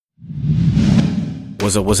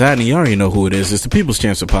What's happening? You already know who it is. It's the People's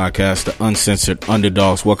Champs Podcast, the uncensored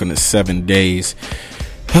underdogs. Welcome to 7 days.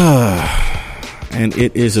 And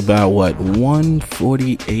it is about,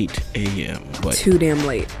 1:48 a.m. But too damn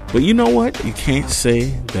late. But you know what? You can't say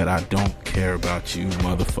that I don't care about you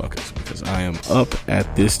motherfuckers, because I am up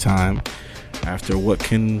at this time after what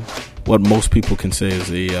most people can say is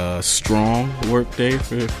a strong work day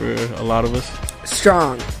for a lot of us.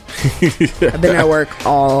 Strong. I've been at work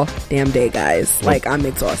all damn day, guys. Like, I'm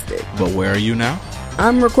exhausted. But where are you now?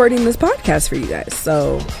 I'm recording this podcast for you guys,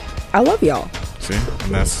 so I love y'all. See,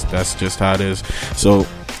 and that's just how it is. So,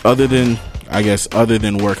 other than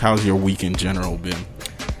work, how's your week in general been?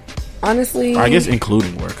 Honestly, I guess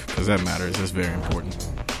including work, because that matters. That's very important.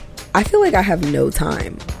 I feel like I have no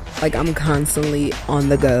time. Like, I'm constantly on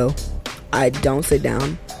the go. I don't sit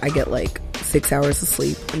down. I get like 6 hours of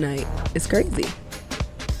sleep a night. It's crazy.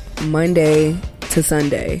 Monday to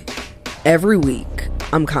Sunday, every week,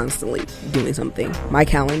 I'm constantly doing something. My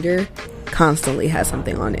calendar constantly has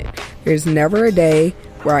something on it. There's never a day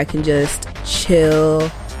where I can just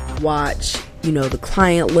chill, watch, the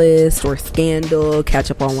client list or Scandal,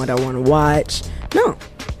 catch up on what I want to watch. No,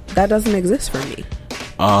 that doesn't exist for me.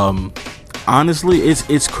 Honestly,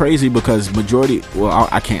 it's crazy because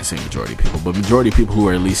I can't say majority of people, but majority of people who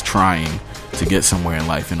are at least trying to get somewhere in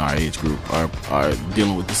life in our age group are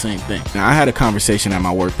dealing with the same thing. Now, I had a conversation at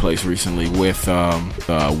my workplace recently with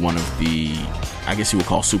one of the, I guess you would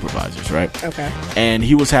call supervisors, right? Okay. And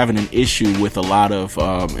he was having an issue with a lot of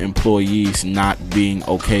employees not being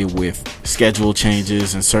okay with schedule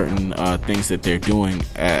changes and certain things that they're doing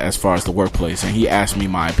as far as the workplace. And he asked me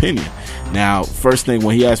my opinion. Now, first thing,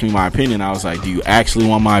 when he asked me my opinion, I was like, do you actually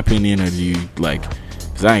want my opinion, or do you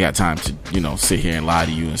because I ain't got time to, sit here and lie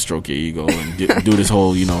to you and stroke your ego and do this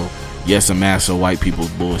whole, yes, a mass of white people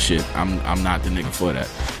bullshit. I'm not the nigga for that.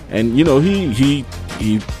 And,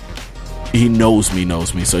 he knows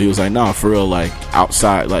me. So he was like, nah, for real, like,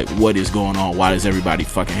 outside, like, what is going on? Why does everybody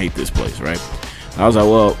fucking hate this place, right? And I was like,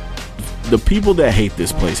 well, the people that hate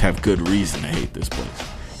this place have good reason to hate this place.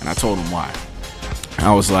 And I told him why.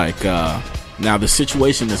 I was like, now the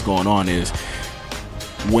situation that's going on is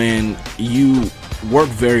when you work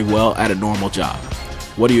very well at a normal job,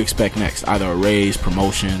 what do you expect next? Either a raise,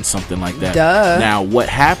 promotion, something like that. Duh. Now, what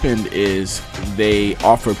happened is they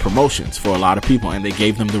offered promotions for a lot of people, and they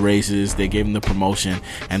gave them the raises, they gave them the promotion,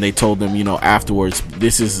 and they told them, afterwards,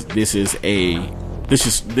 this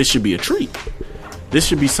should be a treat. This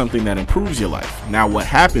should be something that improves your life. Now, what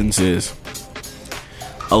happens is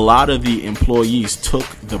a lot of the employees took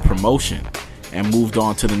the promotion and moved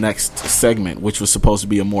on to the next segment, which was supposed to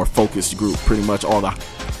be a more focused group. Pretty much all the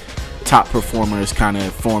top performers kind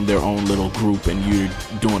of formed their own little group, and you're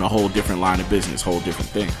doing a whole different line of business, whole different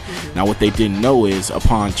thing. Mm-hmm. Now, what they didn't know is,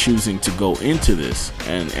 upon choosing to go into this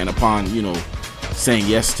and upon, saying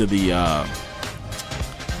yes to the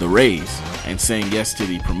raise and saying yes to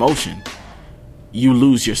the promotion, you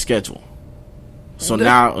lose your schedule. So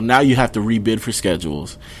now you have to rebid for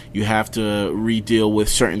schedules. You have to re-deal with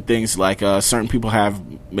certain things, like certain people have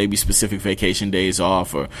maybe specific vacation days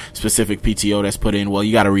off or specific PTO that's put in. Well,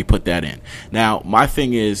 you got to re-put that in. Now, my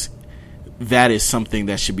thing is, that is something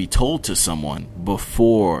that should be told to someone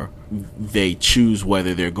before they choose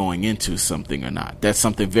whether they're going into something or not. That's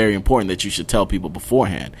something very important that you should tell people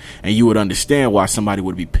beforehand. And you would understand why somebody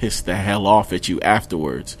would be pissed the hell off at you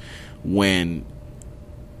afterwards when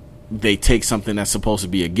they take something that's supposed to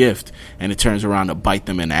be a gift and it turns around to bite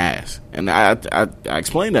them in the ass. And I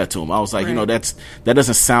explained that to him. I was like, right. that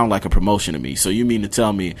doesn't sound like a promotion to me. So you mean to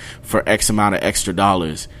tell me for X amount of extra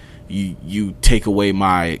dollars, you take away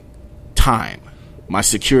my time, my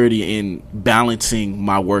security in balancing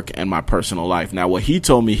my work and my personal life. Now, what he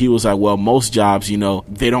told me, he was like, well, most jobs,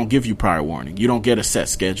 they don't give you prior warning. You don't get a set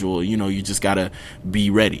schedule. You just got to be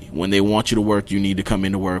ready. When they want you to work, you need to come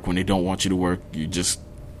into work. When they don't want you to work, you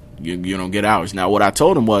don't get hours. Now, what I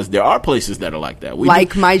told him was, there are places that are like that.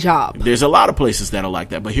 My job. There's a lot of places that are like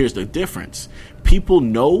that. But here's the difference. People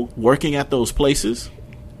know, working at those places,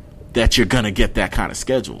 that you're going to get that kind of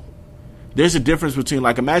schedule. There's a difference between,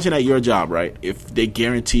 like, imagine at your job, right? If they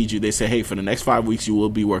guaranteed you, they say, hey, for the next 5 weeks, you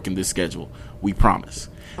will be working this schedule. We promise.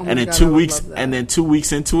 Oh and then God, 2 weeks, and then 2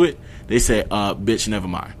 weeks into it, they say, bitch, never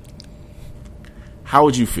mind. How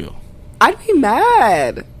would you feel? I'd be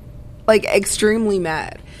mad. Like, extremely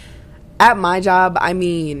mad. At my job, I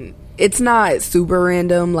mean, it's not super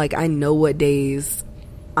random. Like, I know what days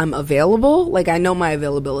I'm available. Like, I know my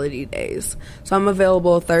availability days. So I'm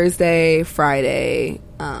available Thursday, Friday,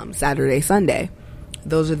 Saturday, Sunday.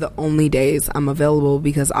 Those are the only days I'm available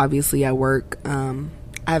because obviously I work. I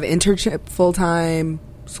have internship full-time,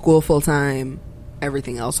 school full-time,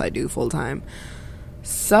 everything else I do full time.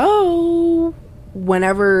 So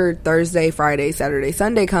whenever Thursday, Friday, Saturday,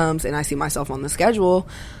 Sunday comes and I see myself on the schedule,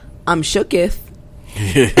 I'm shooketh.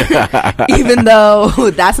 Even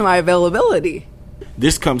though that's my availability.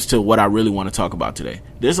 This comes to what I really want to talk about today.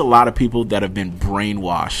 There's a lot of people that have been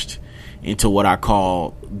brainwashed into what I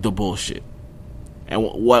call the bullshit. And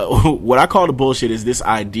what I call the bullshit is this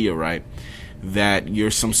idea, right? That you're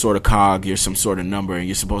some sort of cog, you're some sort of number, and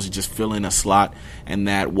you're supposed to just fill in a slot, and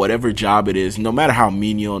that whatever job it is, no matter how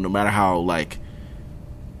menial, no matter how, like,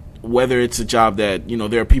 whether it's a job that, you know,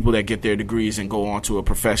 there are people that get their degrees and go on to a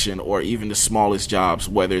profession, or even the smallest jobs,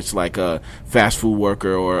 whether it's like a fast food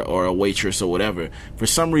worker or a waitress or whatever. For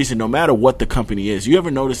some reason, no matter what the company is, you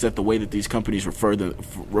ever notice that the way that these companies refer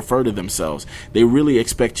to themselves, they really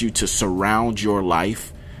expect you to surround your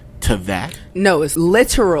life to that? No, it's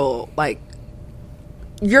literal. Like,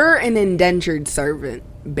 you're an indentured servant,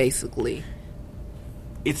 basically.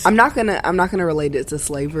 I'm not gonna relate it to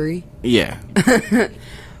slavery. Yeah.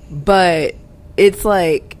 But it's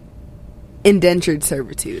like indentured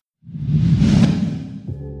servitude.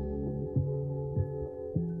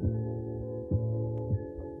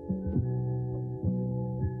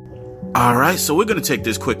 All right, so we're going to take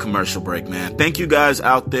this quick commercial break, man. Thank you guys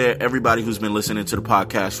out there, everybody who's been listening to the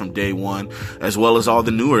podcast from day one, as well as all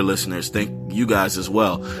the newer listeners. Thank you guys as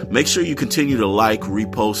well. Make sure you continue to like,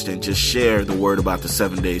 repost, and just share the word about the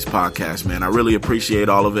 7 Days podcast, man. I really appreciate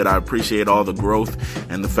all of it. I appreciate all the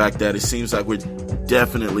growth and the fact that it seems like we're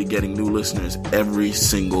definitely getting new listeners every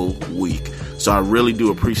single week. So I really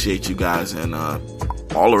do appreciate you guys, and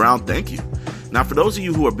all around, thank you. Now, for those of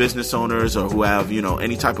you who are business owners or who have, you know,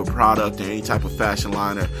 any type of product or any type of fashion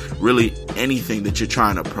line or really anything that you're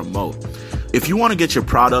trying to promote, if you want to get your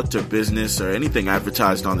product or business or anything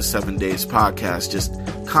advertised on the 7 Days podcast, just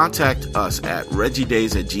contact us at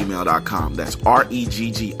reggiedays@gmail.com. That's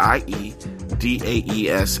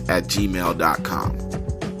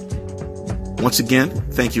REGGIEDAES@gmail.com. Once again,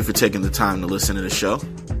 thank you for taking the time to listen to the show.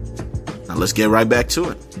 Now let's get right back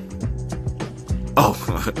to it. Oh,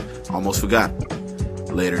 almost forgot.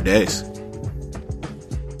 Later days.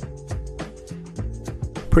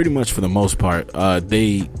 Pretty much for the most part,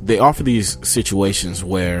 they offer these situations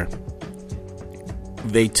where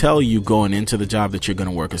they tell you going into the job that you're going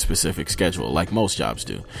to work a specific schedule, like most jobs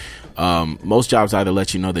do. Most jobs either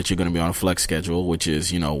let you know that you're going to be on a flex schedule, which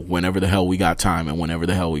is, you know, whenever the hell we got time and whenever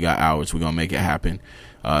the hell we got hours, we're going to make it happen.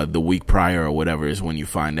 The week prior or whatever is when you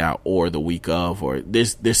find out, or the week of, or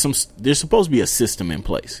there's supposed to be a system in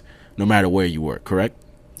place no matter where you work, correct?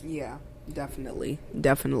 Yeah, definitely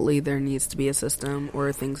there needs to be a system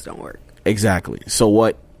or things don't work. Exactly. So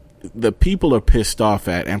what the people are pissed off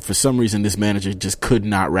at, and for some reason this manager just could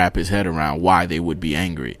not wrap his head around why they would be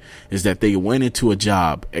angry, is that they went into a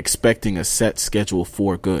job expecting a set schedule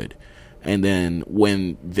for good, and then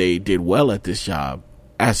when they did well at this job,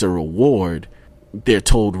 as a reward, they're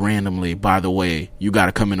told randomly, by the way, you got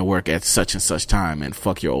to come into work at such and such time and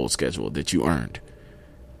fuck your old schedule that you earned.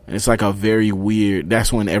 And it's like a very weird,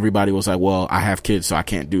 that's when everybody was like, well, I have kids, so I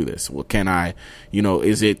can't do this. Well, can I, you know,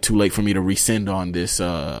 is it too late for me to rescind on this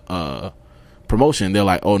promotion? They're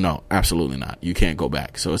like, oh no, absolutely not. You can't go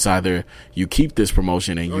back. So it's either you keep this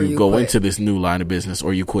promotion and you go into this new line of business,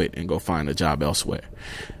 or you quit and go find a job elsewhere.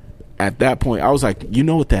 At that point, I was like, you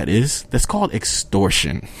know what that is? That's called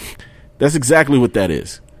extortion. That's exactly what that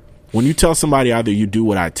is. When you tell somebody either you do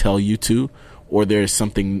what I tell you to, or there's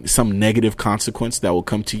some negative consequence that will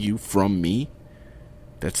come to you from me,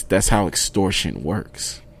 that's how extortion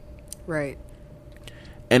works. Right.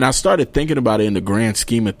 And I started thinking about it in the grand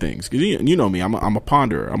scheme of things. Because you know me, I'm a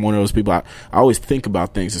ponderer. I'm one of those people, I always think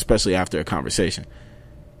about things, especially after a conversation.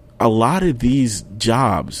 A lot of these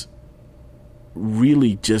jobs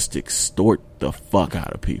really just extort the fuck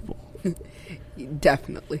out of people.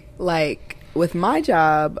 Definitely. Like with my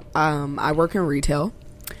job, I work in retail,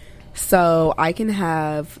 so I can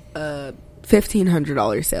have a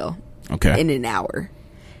 $1,500 sale in an hour,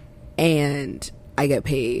 and I get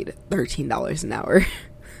paid $13 an hour.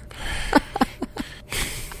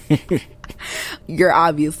 You're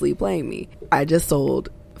obviously playing me. I just sold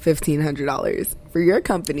 $1,500 for your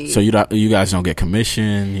company. So you guys don't get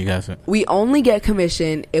commission? We only get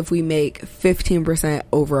commission if we make 15%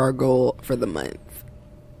 over our goal for the month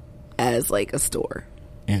as like a store.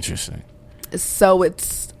 Interesting. So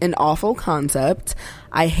it's an awful concept.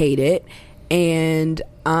 I hate it. And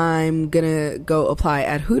I'm going to go apply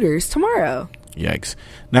at Hooters tomorrow. Yikes.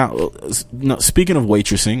 Now, speaking of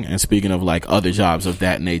waitressing and speaking of like other jobs of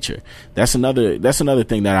that nature, that's another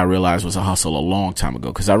thing that I realized was a hustle a long time ago.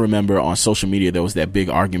 Because I remember on social media there was that big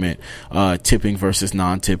argument, tipping versus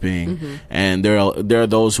non-tipping, and there are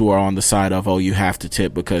those who are on the side of, oh, you have to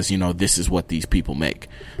tip because this is what these people make.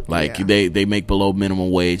 Like they make below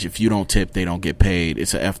minimum wage. If you don't tip, they don't get paid.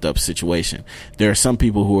 It's a effed up situation. There are some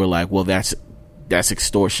people who are like, well, that's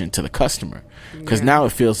extortion to the customer, because now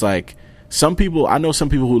it feels like. I know some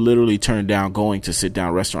people who literally turn down going to sit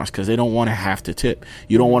down restaurants because they don't want to have to tip.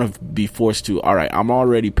 You don't want to be forced to, all right, I'm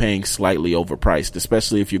already paying slightly overpriced,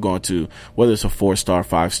 especially if you're going to, whether it's a 4-star,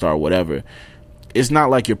 5-star, whatever. It's not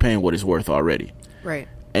like you're paying what it's worth already. Right.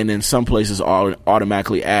 And then some places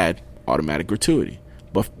automatically add automatic gratuity.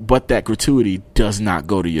 But that gratuity does not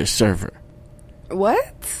go to your server.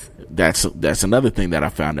 What? That's another thing that I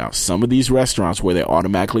found out. Some of these restaurants where they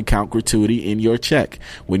automatically count gratuity in your check,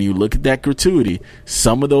 when you look at that gratuity,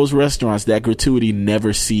 some of those restaurants, that gratuity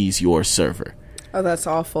never sees your server. Oh, that's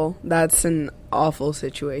awful. That's an awful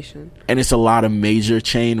situation. And it's a lot of major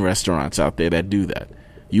chain restaurants out there that do that.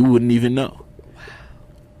 You wouldn't even know. Wow.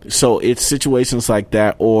 So it's situations like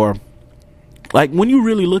that, or like when you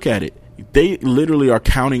really look at it, they literally are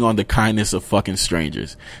counting on the kindness of fucking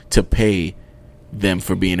strangers to pay them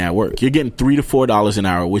for being at work. You're getting $3 to $4 an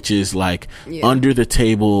hour, which is like under the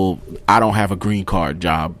table, I don't have a green card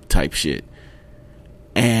job type shit.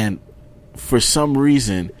 And for some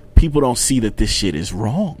reason, people don't see that this shit is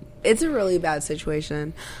wrong. It's a really bad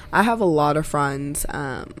situation. I have a lot of friends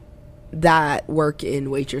that work in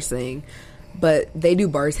waitressing, but they do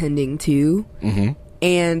bartending too. Mm-hmm.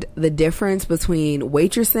 And the difference between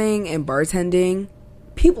waitressing and bartending,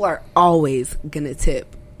 people are always gonna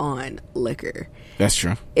tip on liquor. That's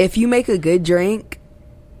true. If you make a good drink,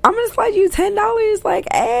 I'm gonna slide you $10.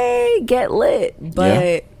 Like, hey, get lit.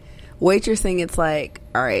 But waitressing, it's like,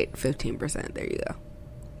 all right, 15%. There you go.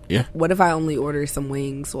 Yeah. What if I only order some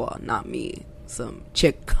wings? Well, not me. Some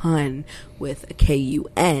chicken with a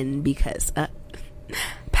Kun because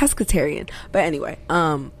pescatarian. But anyway,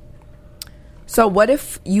 so what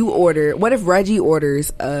if Reggie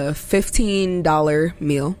orders a $15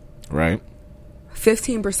 meal? Right.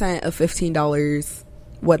 15% of $15,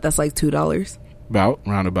 that's like $2?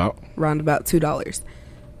 Round about $2.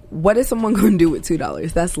 What is someone going to do with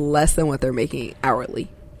 $2? That's less than what they're making hourly.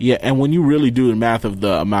 Yeah, and when you really do the math of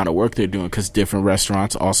the amount of work they're doing, because different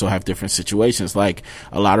restaurants also have different situations. Like,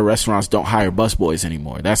 a lot of restaurants don't hire busboys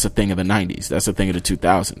anymore. That's a thing of the 90s. That's a thing of the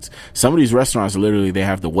 2000s. Some of these restaurants, literally, they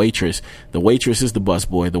have the waitress. The waitress is the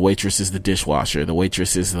busboy. The waitress is the dishwasher. The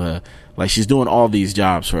waitress is she's doing all these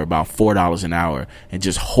jobs for about $4 an hour and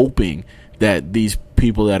just hoping that these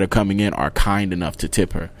people that are coming in are kind enough to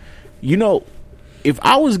tip her. If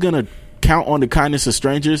I was going to count on the kindness of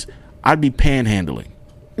strangers, I'd be panhandling.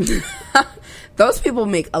 Those people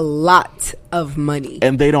make a lot of money,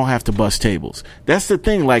 and they don't have to bust tables. That's the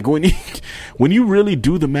thing. Like, when you really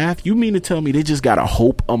do the math, you mean to tell me they just gotta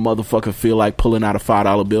hope a motherfucker feel like pulling out a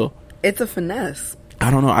 $5 bill? It's a finesse. I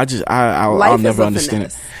don't know. I'll never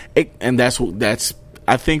understand it. And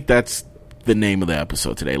I think that's the name of the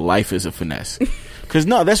episode today. Life is a finesse. Because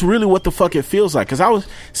no, that's really what the fuck it feels like. Because I was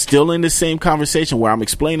still in the same conversation where I'm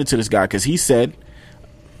explaining to this guy, because he said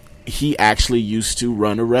he actually used to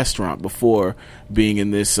run a restaurant before being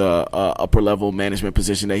in this upper level management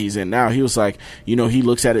position that he's in now. He was like, he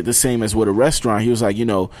looks at it the same as with a restaurant. He was like,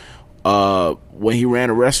 when he ran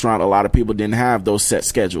a restaurant, a lot of people didn't have those set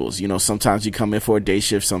schedules. Sometimes you come in for a day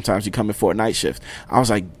shift, sometimes you come in for a night shift. I was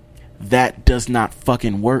like, that does not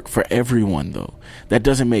fucking work for everyone, though. That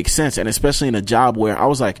doesn't make sense. And especially in a job where I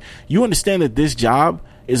was like, you understand that this job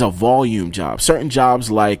is a volume job. Certain jobs,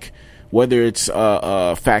 like whether it's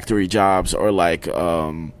factory jobs or like,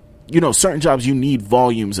 certain jobs, you need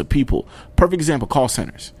volumes of people. Perfect example, call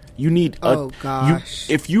centers. You need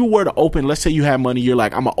if you were to open, let's say you have money, you're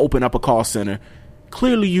like, I'm going to open up a call center.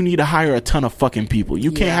 Clearly, you need to hire a ton of fucking people.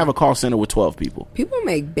 You can't have a call center with 12 people. People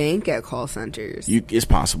make bank at call centers. It's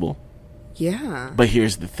possible. Yeah. But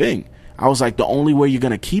here's the thing. I was like, the only way you're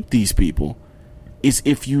going to keep these people is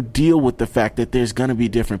if you deal with the fact that there's going to be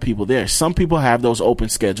different people there. Some people have those open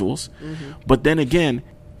schedules. Mm-hmm. But then again,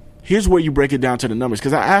 here's where you break it down to the numbers.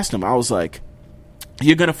 Because I asked him, I was like,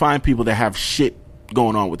 you're going to find people that have shit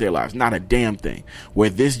going on with their lives. Not a damn thing. Where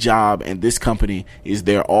this job and this company is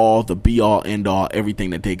their all, the be all, end all,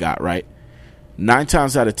 everything that they got, right? 9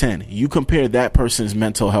 times out of 10, you compare that person's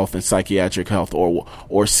mental health and psychiatric health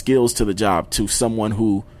or skills to the job to someone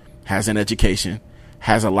who has an education,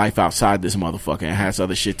 has a life outside this motherfucker, and has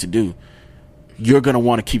other shit to do. you're going to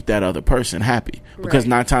want to keep that other person happy, because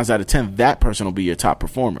 9 times out of 10, that person will be your top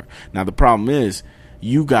performer. Now, the problem is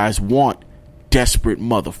you guys want desperate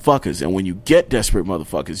motherfuckers. And when you get desperate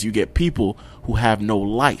motherfuckers, you get people who have no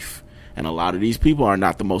life. And a lot of these people are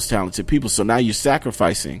not the most talented people. So now you're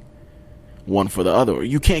sacrificing one for the other.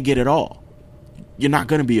 You can't get it all. You're not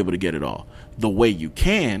going to be able to get it all. The way you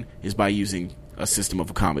can is by using a system of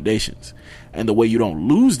accommodations. And the way you don't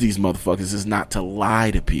lose these motherfuckers is not to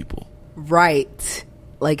lie to people. Right.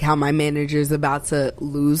 Like how my manager's about to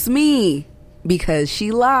lose me because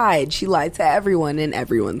she lied. She lied to everyone and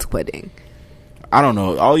everyone's quitting. I don't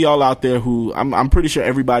know. All y'all out there who, I'm pretty sure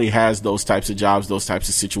everybody has those types of jobs, those types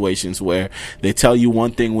of situations where they tell you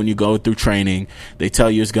one thing when you go through training. They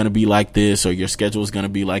tell you it's going to be like this, or your schedule is going to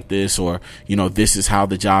be like this, or, you know, this is how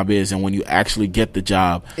the job is. And when you actually get the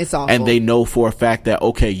job, it's awful. And they know for a fact that,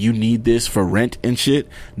 okay, you need this for rent and shit.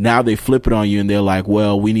 Now they flip it on you and they're like,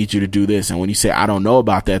 well, we need you to do this. And when you say, I don't know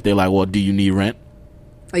about that, they're like, well, do you need rent?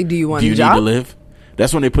 Like, do you want a job? Do you need to live?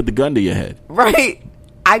 That's when they put the gun to your head. Right.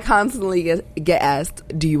 I constantly get asked,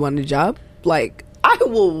 do you want a job? Like, I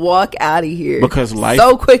will walk out of here because life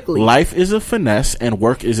so quickly. Life is a finesse and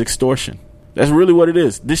work is extortion. That's really what it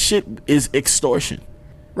is. This shit is extortion.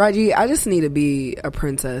 Raji, I just need to be a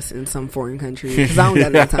princess in some foreign country because I don't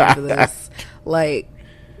got no time for this. Like,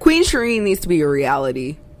 Queen Shireen needs to be a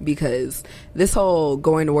reality because this whole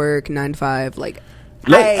going to work 9 to 5, like,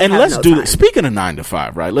 let's do this. Speaking of 9 to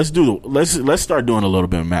 5, right? Let's start doing a little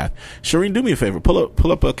bit of math. Shireen, do me a favor.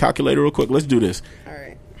 Pull up a calculator real quick. Let's do this. All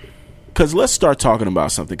right. Because let's start talking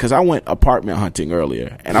about something. Because I went apartment hunting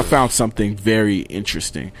earlier, and I found something very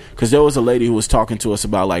interesting. Because there was a lady who was talking to us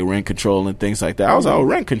about like rent control and things like that. I was like, oh,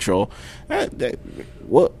 rent control.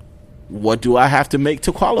 What do I have to make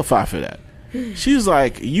to qualify for that? She's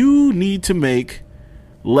like, you need to make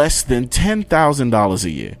less than $10,000 a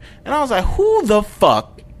year. And I was like, who the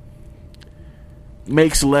fuck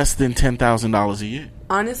makes less than $10,000 a year?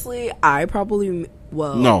 Honestly, I probably,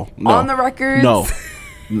 no on the record, no.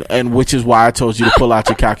 And which is why I told you to pull out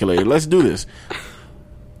your calculator. Let's do this.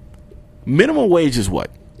 Minimum wage is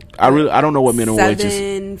what? I don't know what minimum wage is.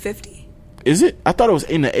 $7.50. Is it? I thought it was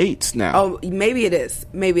in the 8s now. Oh, maybe it is.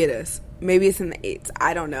 Maybe it's in the 8s.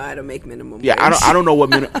 I don't know how to make minimum wage. Yeah, I don't know what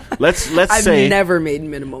minimum. Let's say I've never made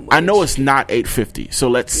minimum wage. I know it's not $8.50, so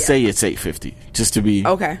let's say it's $8.50, just to be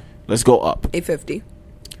okay. Let's go up. $8.50.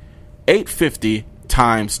 $8.50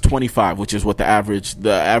 times 25, which is what the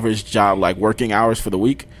average job, like working hours for the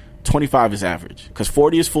week. 25 is average because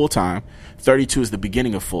 40 is full time. 32 is the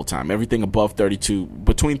beginning of full time. Everything above 32,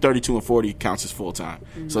 between 32 and 40, counts as full time.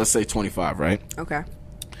 Mm-hmm. So let's say 25, right? Okay.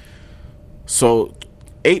 So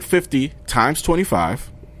 $8.50 times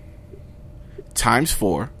 25 times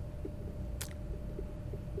 4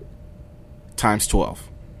 times 12.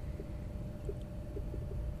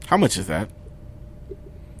 How much is that?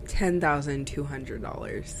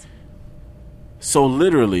 $10,200. So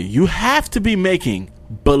literally, you have to be making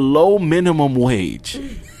below minimum wage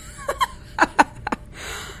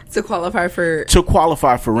to qualify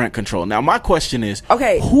for rent control. Now, my question is,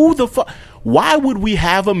 okay, who the fuck? Why would we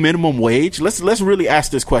have a minimum wage? Let's really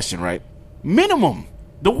ask this question, right? Minimum.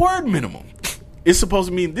 The word minimum is supposed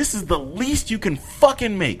to mean this is the least you can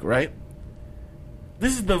fucking make, right?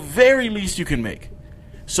 This is the very least you can make.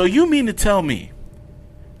 So you mean to tell me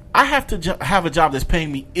I have to have a job that's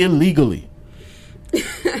paying me illegally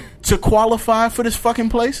to qualify for this fucking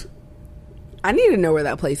place? I need to know where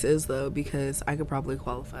that place is, though, because I could probably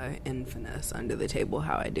qualify and finesse under the table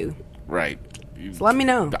how I do. Right. So let me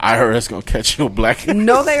know. The IRS gonna catch you black.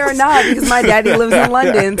 No, they are not, because my daddy lives in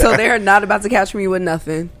London, so they are not about to catch me with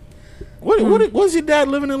nothing. What does your dad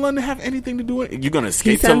living in London have anything to do with it? You're gonna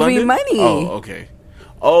escape to London? He sends me money. Oh, okay.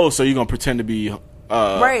 Oh, so you're gonna pretend to be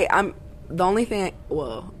right. I'm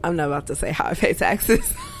not about to say how I pay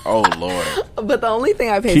taxes. Oh Lord. But the only thing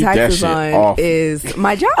I pay taxes on is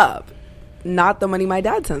my job, not the money my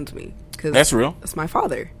dad sends me. Cause that's real. That's my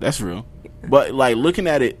father. That's real. But like looking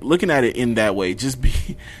at it in that way, just be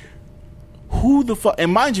who the fuck.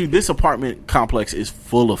 And mind you, this apartment complex is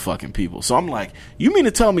full of fucking people. So I'm like, you mean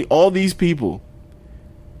to tell me all these people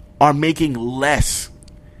are making less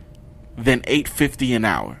than $8.50 an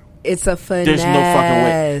hour? It's a finesse. There's no fucking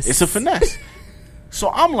way. It's a finesse.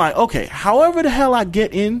 So I'm like, okay, however the hell I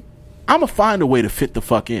get in, I'm going to find a way to fit the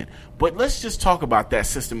fuck in. But let's just talk about that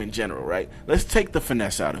system in general, right? Let's take the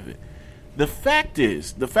finesse out of it. The fact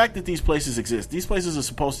that these places exist, these places are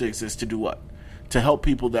supposed to exist to do what? To help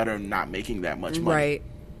people that are not making that much money. Right.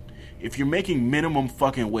 If you're making minimum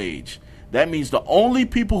fucking wage, that means the only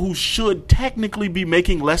people who should technically be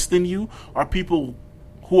making less than you are people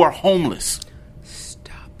who are homeless.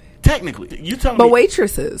 technically, you tell me. But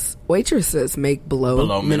waitresses make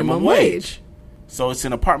below minimum wage. So it's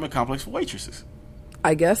an apartment complex for waitresses.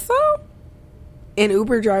 I guess so. And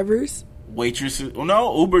Uber drivers. Waitresses. Well,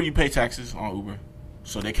 no, Uber, you pay taxes on Uber.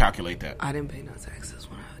 So they calculate that. I didn't pay no taxes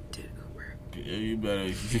when I did Uber. Yeah, you better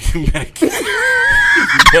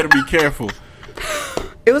be careful.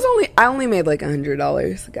 I only made like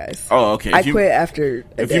 $100, guys. Oh, okay. I quit after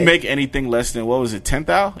a If day. you make anything less than, what was it,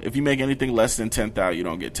 10,000? If you make anything less than 10,000, you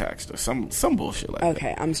don't get taxed or some bullshit like that.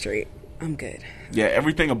 Okay, I'm straight. I'm good. Yeah,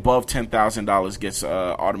 everything above $10,000 gets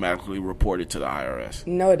automatically reported to the IRS.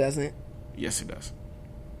 No, it doesn't. Yes, it does.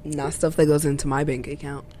 Not stuff that goes into my bank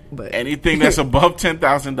account, but Anything that's above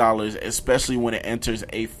 $10,000, especially when it enters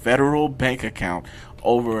a federal bank account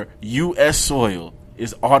over U.S. soil,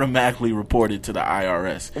 is automatically reported to the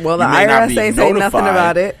IRS. Well, the You may not IRS be ain't saying nothing notified.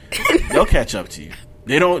 about it. They'll catch up to you.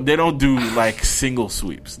 They don't do like single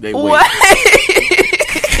sweeps. They wait. What?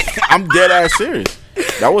 I'm dead ass serious.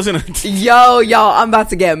 That wasn't a Yo, y'all, I'm about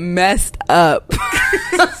to get messed up.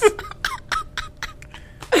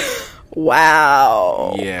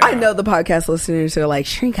 Wow. Yeah. I know the podcast listeners are like,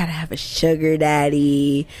 Shireen gotta have a sugar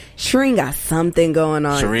daddy. Shireen got something going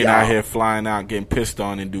on. Shireen y'all. out here flying out, getting pissed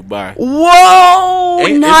on in Dubai. Whoa!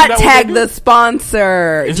 Isn't Not that what Tag they do? the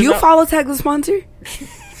Sponsor. Isn't Do you that- follow Tag the Sponsor?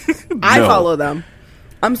 I No. follow them.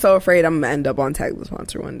 I'm so afraid I'm gonna end up on Tag the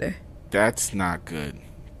Sponsor one day. That's not good.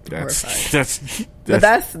 That's Horrified. that's But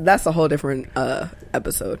that's a whole different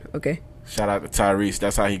episode, okay? shout out to Tyrese.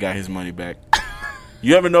 That's how he got his money back.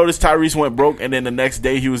 You ever notice Tyrese went broke and then the next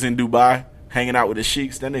day he was in Dubai hanging out with the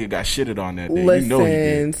sheiks? That nigga got shitted on that day. Listen, You know he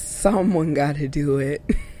did. someone gotta do it.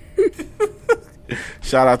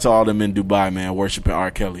 Shout out to all them in Dubai, man, worshiping R.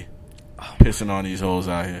 Kelly. Pissing on these hoes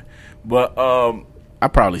out here. But I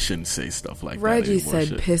probably shouldn't say stuff like Reggie that anymore.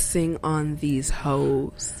 said pissing on these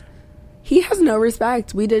hoes. He has no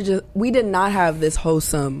respect. We did not have this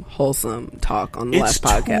wholesome talk on the It's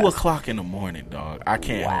last podcast. 2:00 in the morning, dog. I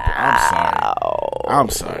can't help it. I'm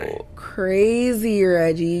sorry. Crazy,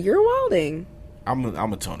 Reggie. You're wilding. I'm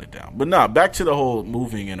gonna tone it down. But nah, back to the whole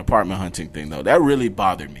moving and apartment hunting thing though. That really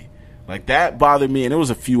bothered me. Like that bothered me, and there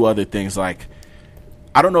was a few other things. Like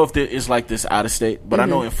I don't know if there is like this out of state, but I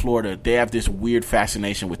know in Florida they have this weird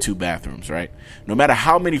fascination with 2 bathrooms. Right? No matter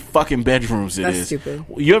how many fucking bedrooms it That's is. stupid.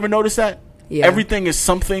 You ever notice that? Yeah. Everything is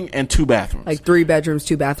something and 2 bathrooms. Like 3 bedrooms,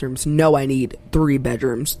 2 bathrooms. No, I need 3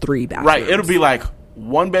 bedrooms, 3 bathrooms. Right. It'll be like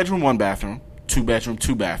 1 bedroom, 1 bathroom, 2 bedroom,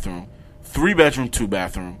 2 bathroom, 3 bedroom, 2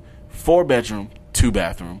 bathroom, 4 bedroom, 2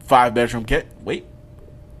 bathroom, 5 bedroom.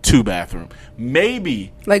 2 bathroom.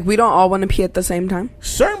 Maybe Like we don't all want to pee at the same time.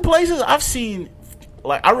 certain places I've seen.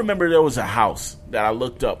 Like I remember there was a house that I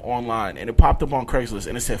looked up online and it popped up on Craigslist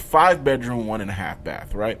and it said 5 bedroom, 1.5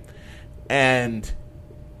 bath. Right. And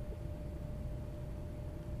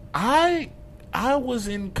I was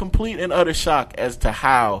in complete and utter shock as to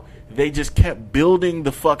how they just kept building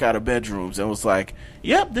the fuck out of bedrooms and was like,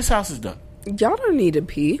 yep, this house is done. Y'all don't need to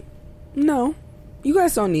pee. No. You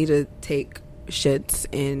guys don't need to take shits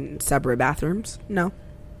in separate bathrooms. No.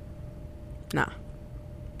 Nah.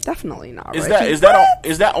 Definitely not. Is Reggie.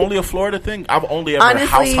 that only a Florida thing? I've only ever house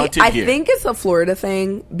Honestly, hunted I here. think it's a Florida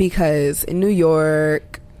thing because in New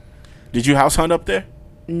York, Did you house hunt up there?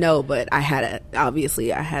 no, but I had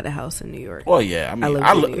a house in New York. Well, yeah. I mean,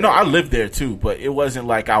 lived in New York. I lived there too, but it wasn't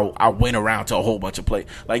like I went around to a whole bunch of places.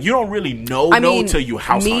 Like you don't really know till you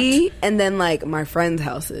house me hunt. and then like my friends'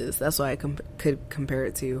 houses. That's what I could compare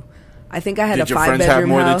it to. I think I had Did a your friends 5-bedroom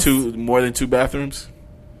have house. more than 2 bathrooms?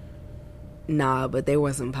 Nah, but they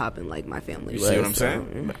wasn't popping like my family You was. see what I'm so.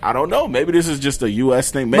 saying? I don't know. Maybe this is just a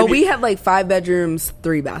U.S. thing. Maybe But we had like 5 bedrooms,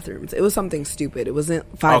 3 bathrooms. It was something stupid. It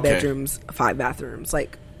wasn't 5 Okay. bedrooms, 5 bathrooms.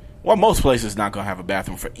 Like well, most places not gonna have a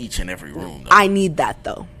bathroom for each and every room. Though. I need that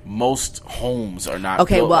though. Most homes are not.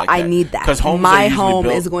 Okay, built well like I need that. because homes My are usually home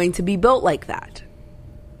built, is going to be built like that.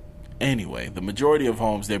 anyway. The majority of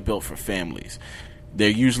homes they're built for families. They're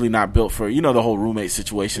usually not built for the whole roommate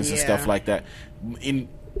situations and Yeah. stuff like that. In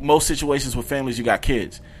most situations with families, you got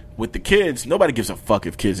kids. With the kids, nobody gives a fuck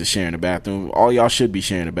if kids are sharing a bathroom. All y'all should be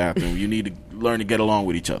sharing a bathroom. You need to learn to get along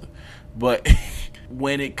with each other. But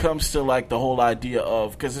when it comes to like the whole idea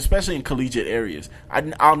of, because especially in collegiate areas,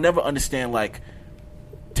 I'll never understand like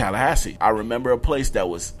Tallahassee. I remember a place that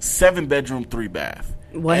was 7 bedroom, 3 bath.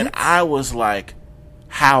 What? And I was like,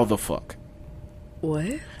 how the fuck? What?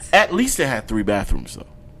 At least it had 3 bathrooms though.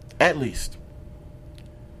 At least.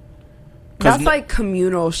 That's like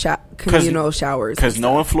communal showers. Because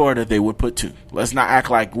in Florida they would put 2. Let's not act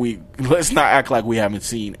like we haven't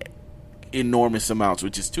seen enormous amounts,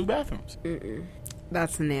 which is 2 bathrooms.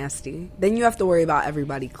 That's nasty. Then you have to worry about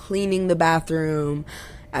everybody cleaning the bathroom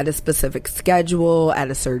at a specific schedule, at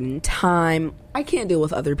a certain time. I can't deal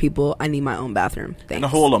with other people. I need my own bathroom. Thanks. And the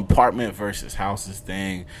whole apartment versus houses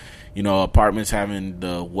thing, you know, apartments having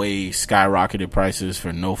the way skyrocketed prices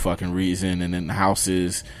for no fucking reason, and then the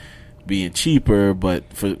houses being cheaper,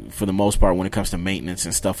 but for the most part, when it comes to maintenance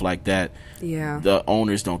and stuff like that, the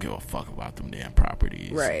owners don't give a fuck about them damn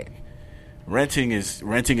properties. Right. Renting is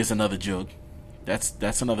another jug.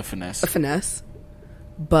 That's another finesse. A finesse.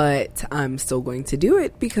 But I'm still going to do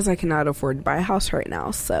it because I cannot afford to buy a house right now.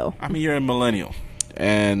 So I mean, you're a millennial,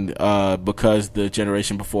 and because the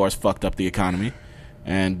generation before us fucked up the economy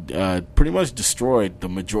and pretty much destroyed the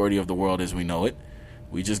majority of the world as we know it.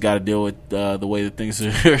 We just got to deal with the way that things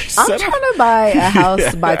are set I'm trying to buy a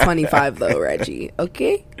house by 25, though, Reggie.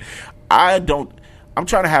 Okay? I'm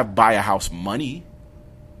trying to buy a house money.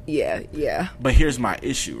 Yeah. But here's my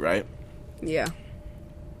issue, right? Yeah.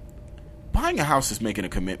 Buying a house is making a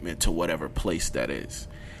commitment to whatever place that is.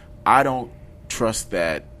 I don't trust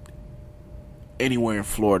that anywhere in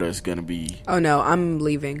Florida is going to be... Oh, no, I'm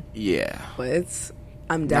leaving. Yeah. But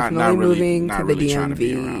I'm definitely moving to the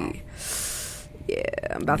DMV. Yeah,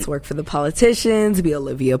 I'm about to work for the politicians, be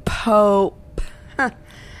Olivia Pope.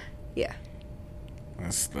 Yeah.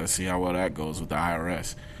 Let's see how well that goes with the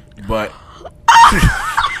IRS. But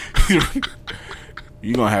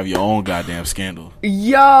you're going to have your own goddamn scandal.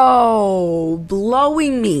 Yo,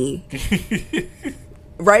 blowing me.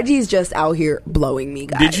 Reggie's just out here blowing me,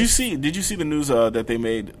 guys. Did you see the news that they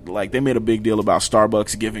made? Like, they made a big deal about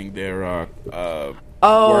Starbucks giving their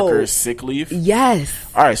workers sick leave? Yes.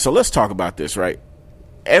 All right, so let's talk about this, right?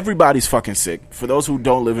 Everybody's fucking sick. For those who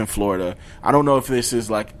don't live in Florida, I don't know if this is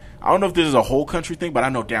a whole country thing, but I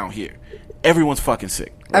know down here, everyone's fucking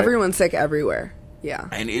sick. Right? Everyone's sick everywhere. Yeah.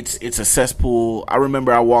 And it's a cesspool. I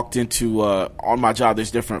remember I walked into, on my job,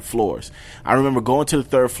 there's different floors. I remember going to the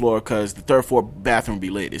third floor because the third floor bathroom be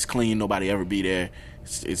lit. It's clean. Nobody ever be there.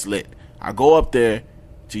 It's lit. I go up there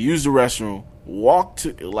to use the restroom,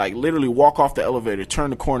 literally walk off the elevator,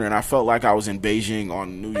 turn the corner, and I felt like I was in Beijing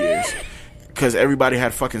on New Year's because everybody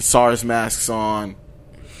had fucking SARS masks on,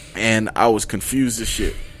 and I was confused as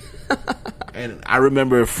shit. And I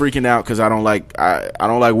remember freaking out because I don't like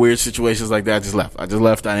weird situations like that. I just left. I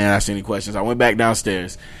didn't ask any questions. I went back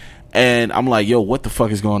downstairs, and I'm like, yo, what the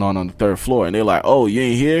fuck is going on the third floor? And they're like, oh, you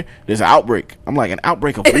ain't here? There's an outbreak. I'm like, an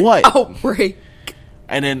outbreak of what? Outbreak.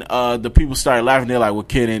 And then the people started laughing. They're like, we're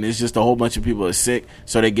kidding. It's just a whole bunch of people are sick.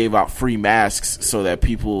 So they gave out free masks so that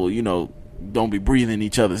people, don't be breathing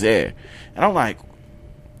each other's air. And I'm like,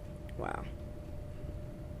 wow.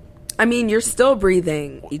 I mean, you're still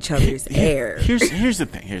breathing each other's air. Here's the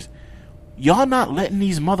thing. Y'all not letting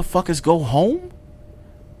these motherfuckers go home?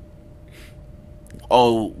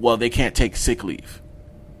 Oh, well, they can't take sick leave.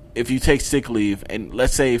 If you take sick leave, and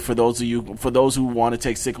let's say for those who want to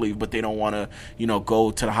take sick leave, but they don't want to, go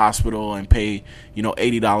to the hospital and pay,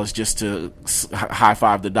 $80 just to high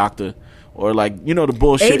five the doctor, or the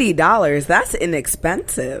bullshit. $80? That's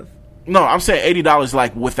inexpensive. No, I'm saying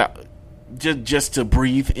 $80 without. Just to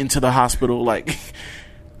breathe into the hospital,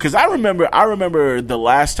 because I remember the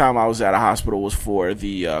last time I was at a hospital was for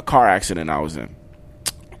the car accident I was in.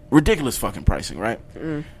 Ridiculous fucking pricing, right?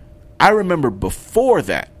 I remember before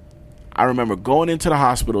that, I remember going into the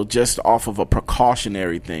hospital just off of a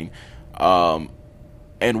precautionary thing, and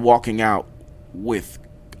walking out with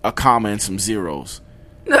a comma and some zeros,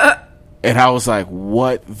 and I was like,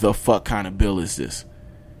 "What the fuck kind of bill is this?"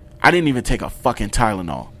 I didn't even take a fucking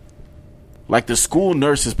Tylenol. The school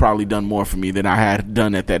nurse has probably done more for me than I had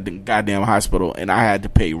done at that goddamn hospital, and I had to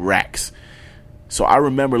pay racks. So I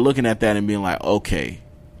remember looking at that and being like, okay,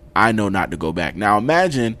 I know not to go back. Now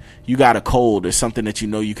imagine you got a cold or something that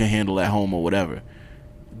you can handle at home or whatever.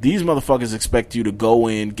 These motherfuckers expect you to go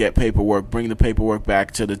in, get paperwork, bring the paperwork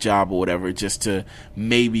back to the job or whatever, just to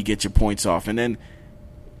maybe get your points off. And then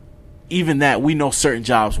even that, we know certain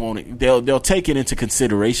jobs won't. They'll take it into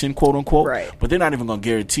consideration, quote unquote. Right. But they're not even gonna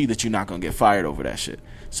guarantee that you're not gonna get fired over that shit.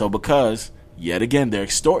 So because yet again they're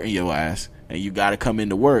extorting your ass and you got to come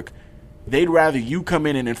into work, they'd rather you come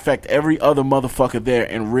in and infect every other motherfucker there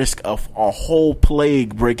and risk a whole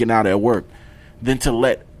plague breaking out at work than to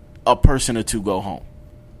let a person or two go home.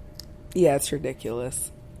 Yeah, it's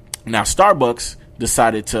ridiculous. Now Starbucks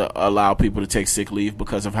decided to allow people to take sick leave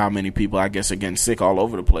because of how many people, I guess, are getting sick all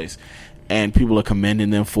over the place, and people are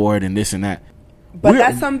commending them for it and this and that. But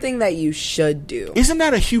that's something that you should do. Isn't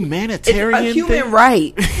that a humanitarian it's a human thing?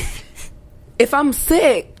 right. If I'm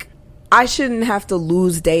sick, I shouldn't have to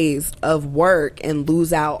lose days of work and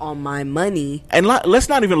lose out on my money. And let's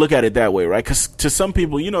not even look at it that way, right? Because to some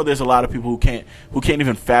people, there's a lot of people who can't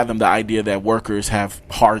even fathom the idea that workers have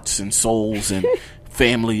hearts and souls and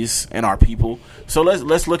families and our people. So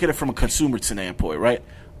let's look at it from a consumer standpoint, right?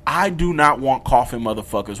 I do not want coughing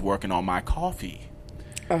motherfuckers working on my coffee.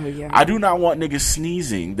 Oh yeah. I do not want niggas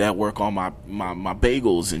sneezing that work on my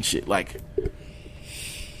bagels and shit. Like,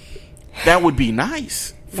 that would be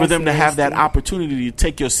nice for them to have that opportunity to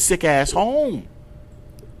take your sick ass home.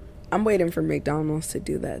 I'm waiting for McDonald's to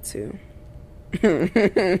do that too.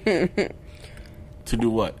 To do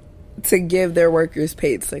what? To give their workers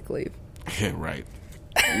paid sick leave. Yeah, right.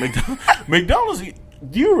 McDonald's.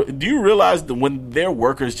 Do you realize that when their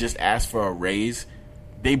workers just asked for a raise,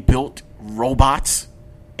 they built robots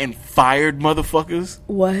and fired motherfuckers?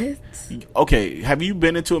 What? Okay, have you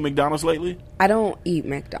been into a McDonald's lately? I don't eat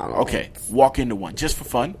McDonald's. Okay, walk into one just for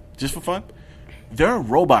fun. Just for fun. There are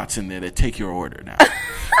robots in there that take your order now.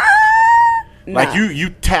 Like Nah. you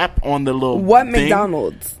tap on the little What thing.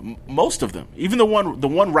 McDonald's? Most of them, even the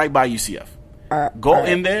one right by UCF. Go Alright.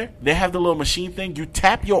 in there. They have the little machine thing. You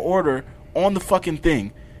tap your order on the fucking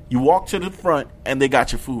thing. You walk to the front, and they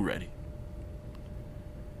got your food ready.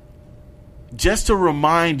 Just to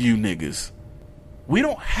remind you niggas, we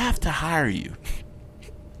don't have to hire you.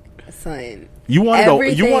 Son. You wanted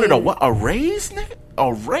Everything- a what? A raise, nigga?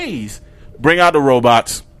 A raise? Bring out the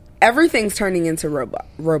robots. Everything's turning into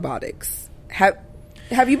robotics.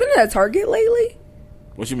 Have you been at a Target lately?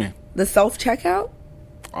 What you mean? The self-checkout?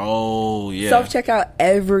 Oh yeah. Self-checkout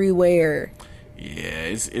everywhere. Yeah,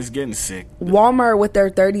 it's getting sick. Walmart with their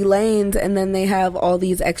 30 lanes, and then they have all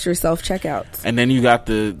these extra self-checkouts. And then you got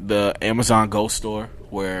the Amazon Go store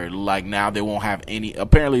where like now they won't have any.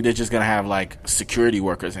 Apparently they're just gonna have like security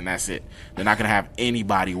workers and that's it. They're not gonna have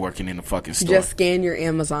anybody working in the fucking store. Just scan your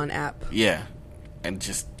Amazon app. Yeah, and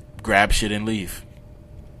just grab shit and leave.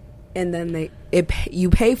 And then you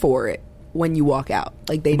pay for it when you walk out.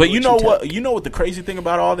 Like they. But do you know took. what? You know what the crazy thing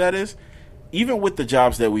about all that is? Even with the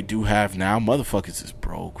jobs that we do have now, motherfuckers is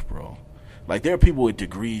broke, bro. Like there are people with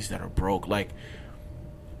degrees that are broke. Like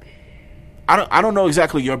I don't know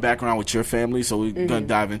exactly your background with your family, so we're gonna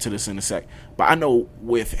dive into this in a sec. But I know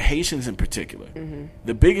with Haitians in particular,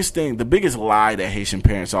 the biggest lie that Haitian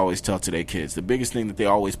parents always tell to their kids, the biggest thing that they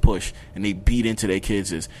always push and they beat into their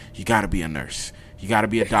kids is you got to be a nurse. You got to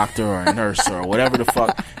be a doctor or a nurse or whatever the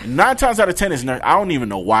fuck. 9 times out of 10 is nurse. I don't even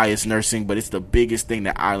know why it's nursing, but it's the biggest thing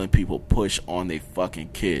that island people push on their fucking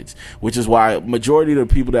kids. Which is why majority of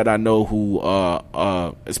the people that I know who,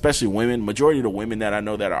 especially women, majority of the women that I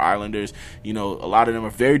know that are islanders, you know, a lot of them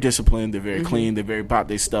are very disciplined. They're very clean. They're very about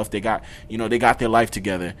their stuff. They got their life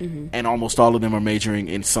together. And almost all of them are majoring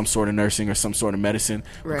in some sort of nursing or some sort of medicine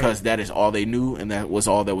because that is all they knew and that was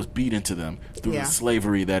all that was beat into them through the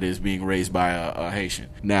slavery that is being raised by a Haitian.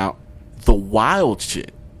 Now, the wild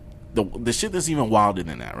shit, the shit that's even wilder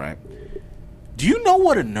than that, right? Do you know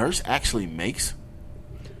what a nurse actually makes?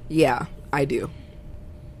 Yeah, I do.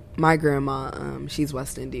 My grandma, she's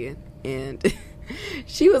West Indian, and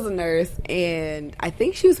she was a nurse, and I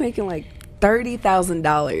think she was making like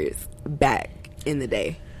 $30,000 back in the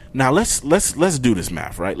day. Now let's do this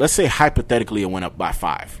math, right? Let's say hypothetically it went up by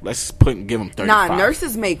 5. Let's give them 35. Nah,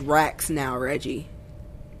 nurses make racks now, Reggie.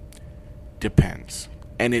 Depends.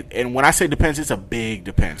 And when I say depends, it's a big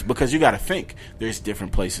depends because you got to think there's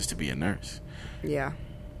different places to be a nurse. Yeah.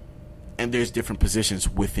 And there's different positions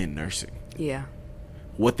within nursing. Yeah.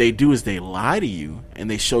 What they do is they lie to you and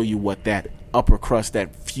they show you what that upper crust,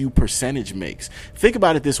 that few percentage makes. Think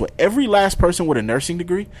about it this way. Every last person with a nursing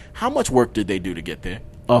degree, how much work did they do to get there?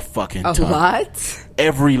 A fucking ton. A lot?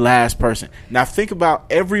 Every last person. Now think about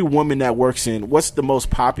every woman that works in, what's the most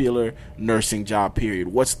popular nursing job period?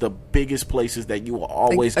 What's the biggest places that you will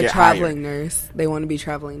always a get traveling hired? nurse. They want to be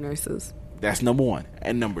traveling nurses. That's number 1.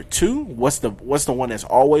 And number 2, what's the one that's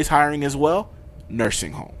always hiring as well?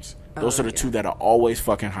 Nursing homes. Those are the two that are always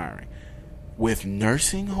fucking hiring. With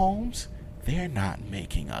nursing homes, they're not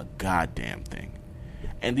making a goddamn thing.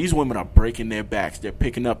 And these women are breaking their backs. They're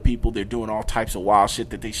picking up people. They're doing all types of wild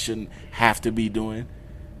shit that they shouldn't have to be doing.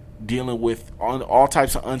 Dealing with all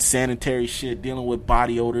types of unsanitary shit. Dealing with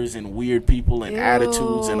body odors and weird people and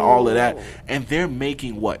attitudes and all of that. And they're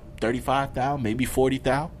making, what, 35,000, maybe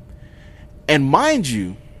 40,000? And mind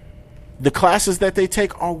you, the classes that they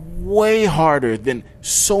take are way harder than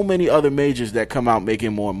so many other majors that come out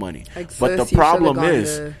making more money. Like, but the sis, you problem should've gone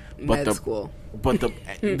is, to but med the school. but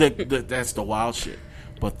the that's the wild shit.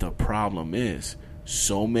 But the problem is,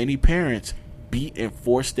 so many parents beat and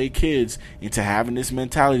force their kids into having this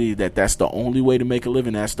mentality that that's the only way to make a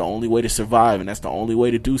living, that's the only way to survive, and that's the only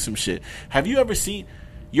way to do some shit. Have you ever seen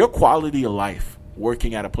your quality of life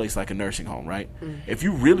working at a place like a nursing home, right? If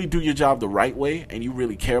you really do your job the right way and you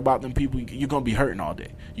really care about them people, you're going to be hurting all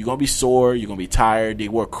day. You're going to be sore. You're going to be tired. They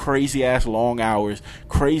work crazy-ass long hours,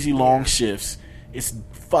 crazy long shifts. It's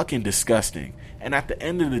fucking disgusting. And at the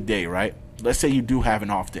end of the day, right, let's say you do have an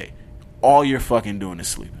off day. All you're fucking doing is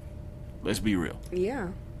sleeping. Let's be real. Yeah.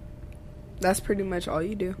 That's pretty much all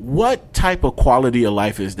you do. What type of quality of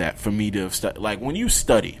life is that for me to have studied? Like, when you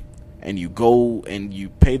study and you go and you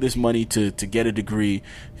pay this money to get a degree,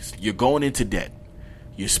 you're going into debt.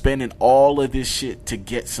 You're spending all of this shit to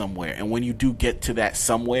get somewhere. And when you do get to that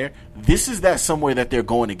somewhere, this is that somewhere that they're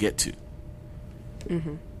going to get to.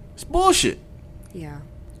 It's bullshit. Yeah.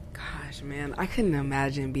 Gosh, man. I couldn't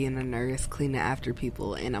imagine being a nurse cleaning after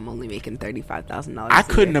people and I'm only making $35,000. I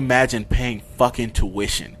couldn't imagine paying fucking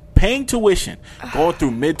tuition. Paying tuition, going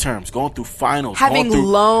through midterms, going through finals, having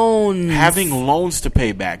loans to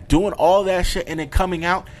pay back, doing all that shit, and then coming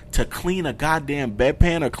out to clean a goddamn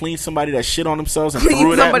bedpan or clean somebody that shit on themselves and clean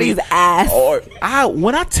threw it somebody's at me. ass. Or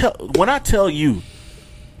when I tell you,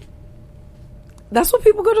 that's what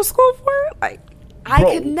people go to school for. Like, I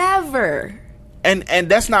could never. And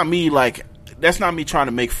that's not me. Like, that's not me trying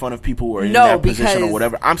to make fun of people who are in that position or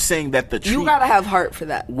whatever. I'm saying that you gotta have heart for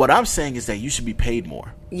that. What I'm saying is that you should be paid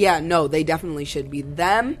more. Yeah, no, they definitely should be.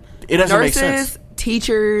 Them, it doesn't nurses, make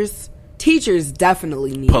sense. Teachers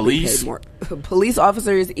definitely need police. to be paid more. Police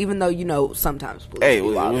officers, even though sometimes police. Hey,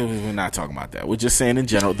 we're not talking about that. We're just saying in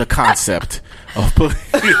general the concept of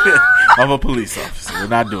of a police officer. We're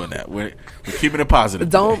not doing that. We're keeping it positive.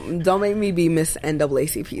 Don't make me be Miss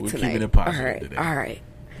NAACP tonight. We're keeping it positive today. All right.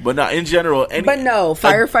 But not in general.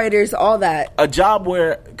 Firefighters, all that. A job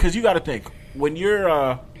where, because you got to think, when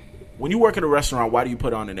you work in a restaurant, why do you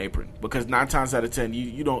put on an apron? Because 9 times out of 10,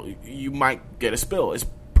 you might get a spill. It's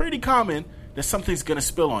pretty common that something's gonna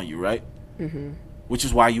spill on you, right? Which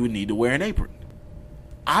is why you would need to wear an apron.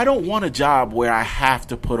 I don't want a job where I have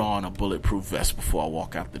to put on a bulletproof vest before I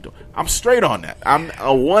walk out the door. I'm straight on that.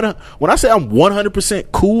 When I say I'm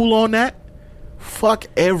 100% cool on that, fuck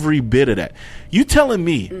every bit of that. You telling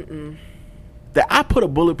me that I put a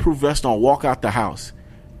bulletproof vest on, walk out the house,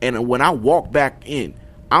 and when I walk back in,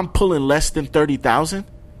 I'm pulling less than 30,000?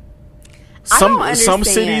 Some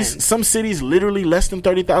cities literally less than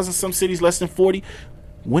 30,000, some cities less than 40.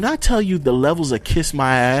 When I tell you the levels of kiss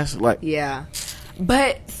my ass, like, yeah.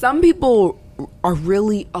 But some people are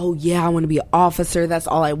really, oh yeah, I want to be an officer, that's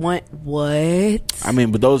all I want. What? I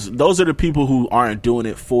mean, but those are the people who aren't doing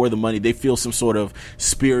it for the money. They feel some sort of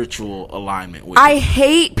spiritual alignment with I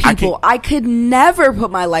hate people. I could never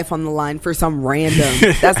put my life on the line for some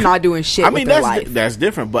random that's not doing shit with their life. That's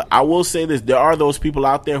different. But I will say this, there are those people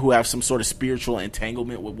out there who have some sort of spiritual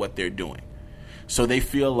entanglement with what they're doing. So they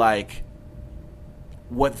feel like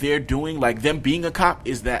what they're doing, like them being a cop,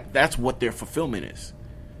 that's what their fulfillment is.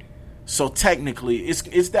 So technically,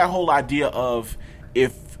 it's that whole idea of,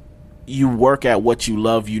 if you work at what you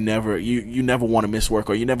love, you never want to miss work,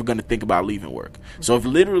 or you're never going to think about leaving work. So if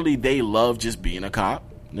literally they love just being a cop,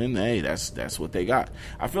 then hey, that's what they got.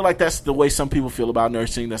 I feel like that's the way some people feel about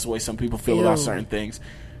nursing. That's the way some people feel about certain things.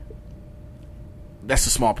 That's a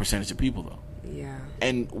small percentage of people, though. Yeah.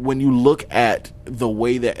 And when you look at the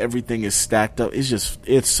way that everything is stacked up,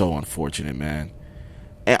 it's so unfortunate, man.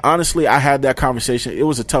 And honestly, I had that conversation. It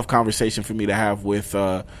was a tough conversation for me to have with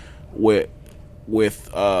a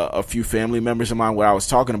few family members of mine, where I was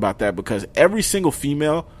talking about that, because every single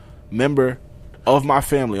female member of my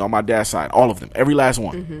family on my dad's side, all of them, every last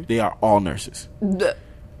one, they are all nurses.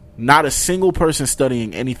 Not a single person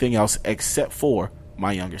studying anything else except for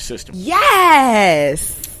my younger sister.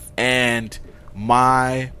 Yes. And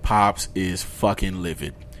my pops is fucking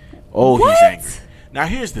livid. Oh, what? He's angry. Now,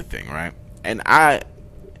 here's the thing, right? And I'm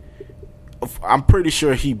pretty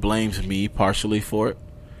sure he blames me partially for it.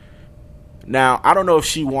 Now, I don't know if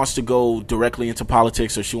she wants to go directly into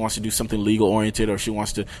politics, or she wants to do something legal oriented, or she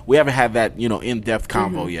wants to. We haven't had that, in-depth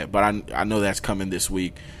convo yet, but I know that's coming this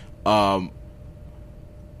week.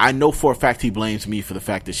 I know for a fact he blames me for the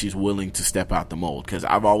fact that she's willing to step out the mold, because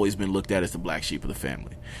I've always been looked at as the black sheep of the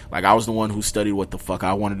family. Like, I was the one who studied what the fuck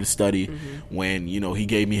I wanted to study. When, he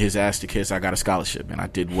gave me his ass to kiss, I got a scholarship, and I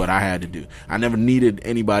did what I had to do. I never needed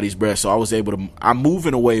anybody's breast, so I was able to. I move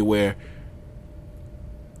in a way where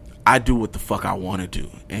I do what the fuck I want to do,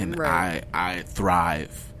 and right. I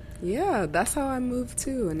thrive. Yeah, that's how I move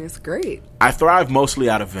too, and it's great. I thrive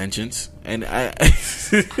mostly out of vengeance, and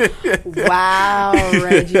wow,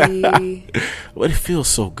 Reggie. But it feels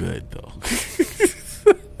so good, though.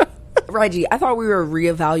 Reggie, I thought we were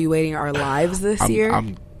reevaluating our lives this year.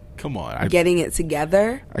 Come on. getting it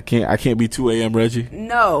together. I can't be 2 a.m. Reggie.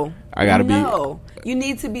 No. I gotta be. No. You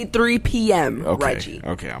need to be 3 p.m. Okay. Reggie.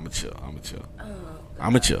 Okay, I'm gonna chill. I'm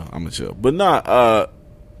Oh, gonna chill. But nah,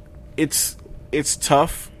 it's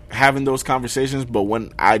tough having those conversations, but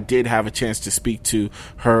when I did have a chance to speak to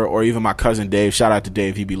her or even my cousin Dave, shout out to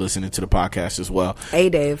Dave, he'd be listening to the podcast as well. Hey,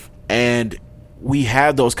 Dave. And we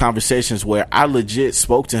had those conversations where I legit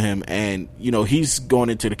spoke to him, and you know, he's going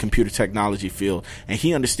into the computer technology field and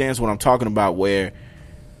he understands what I'm talking about, where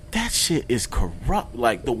that shit is corrupt.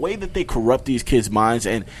 Like the way that they corrupt these kids' minds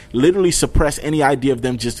and literally suppress any idea of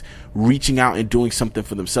them just reaching out and doing something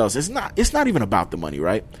for themselves. It's not even about the money,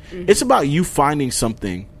 right? Mm-hmm. It's about you finding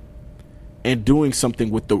something and doing something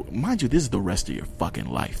with mind you, this is the rest of your fucking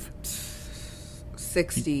life.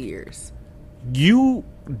 60 years. You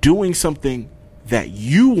doing something that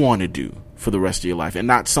you want to do for the rest of your life, and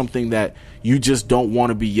not something that you just don't want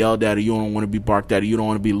to be yelled at, or you don't want to be barked at, or you don't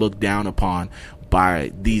want to be looked down upon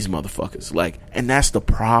by these motherfuckers. Like, and that's the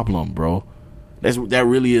problem, bro. That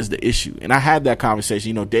really is the issue. And I had that conversation.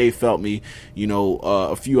 You know, Dave felt me, you know,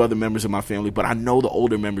 a few other members of my family, but I know the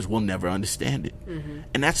older members will never understand it. Mm-hmm.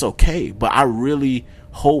 And that's okay. But I really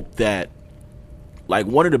hope that, like,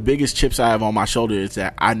 one of the biggest chips I have on my shoulder is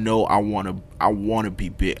that I know I want to be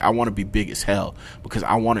big. I want to be big as hell, because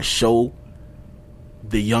I want to show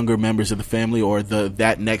the younger members of the family, or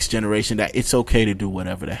that next generation, that it's okay to do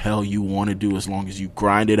whatever the hell you want to do, as long as you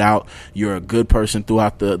grind it out, you're a good person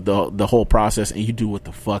throughout the whole process, and you do what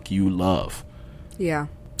the fuck you love. Yeah,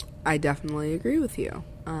 I definitely agree with you.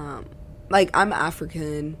 Like, I'm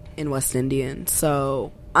African and West Indian,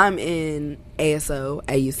 so I'm in ASO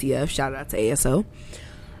at UCF. Shout out to ASO.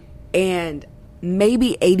 And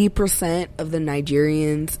maybe 80% of the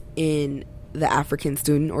Nigerians in the African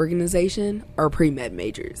Student Organization are pre-med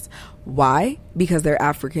majors. Why? Because they're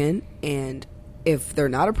African, and if they're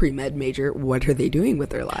not a pre-med major, what are they doing with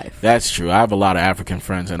their life? That's true. I have a lot of African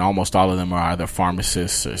friends, and almost all of them are either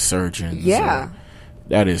pharmacists or surgeons. Yeah.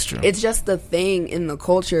 That is true. It's just the thing in the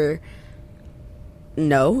culture.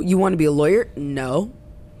 No. You want to be a lawyer? No.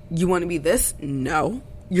 You want to be this? No.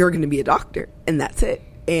 You're going to be a doctor, and that's it.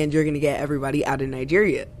 And you're going to get everybody out of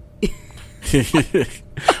Nigeria.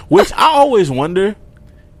 Which I always wonder,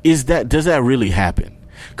 does that really happen?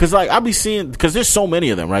 Because, like, I be seeing, because there's so many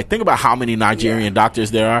of them, right? Think about how many Nigerian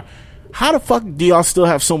doctors there are. How the fuck do y'all still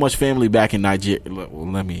have so much family back in Nigeria?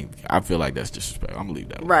 Well, I feel like that's disrespectful. I'm gonna leave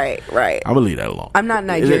that alone. Right. I'm gonna leave that alone. I'm not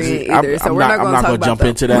Nigerian either, so we're not gonna jump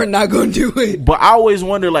into that. We're not gonna do it. But I always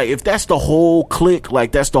wonder, like, if that's the whole clique,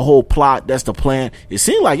 like, that's the whole plot, that's the plan. It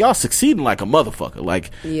seems like y'all succeeding like a motherfucker.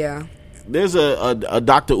 Like, yeah. There's a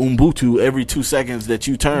Dr. Umbutu every 2 seconds that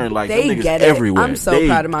you turn. Like, they them niggas get it. Everywhere. I'm so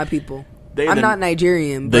proud of my people. I'm not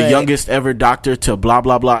Nigerian, but the youngest ever doctor to blah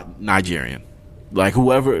blah blah, Nigerian. Like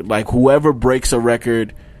whoever breaks a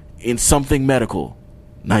record in something medical,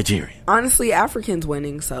 Nigerian. Honestly, Africans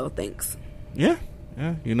winning, so thanks. Yeah,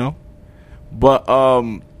 you know. But I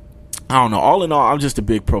don't know. All in all, I'm just a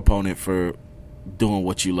big proponent for doing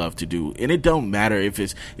what you love to do, and it don't matter if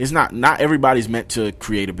it's not everybody's meant to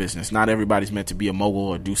create a business. Not everybody's meant to be a mogul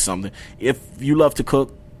or do something. If you love to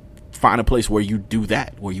cook, find a place where you do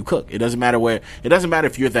that, where you cook. It doesn't matter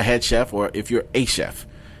if you're the head chef or if you're a chef.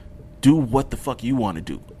 Do what the fuck you want to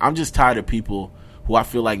do. I'm just tired of people who I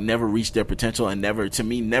feel like never reach their potential and never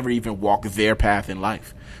even walk their path in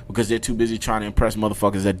life, because they're too busy trying to impress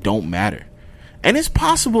motherfuckers that don't matter. And it's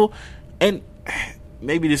possible, and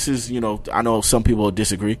maybe this is, you know, I know some people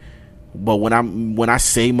disagree, but when I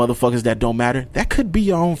say motherfuckers that don't matter, that could be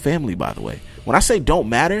your own family, by the way. When I say don't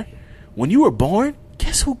matter, when you were born,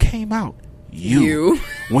 guess who came out? You.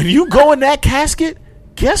 When you go in that casket,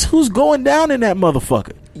 guess who's going down in that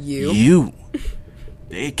motherfucker? You.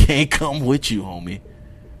 They can't come with you, homie.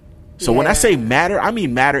 So when I say matter, I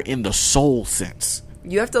mean matter in the soul sense.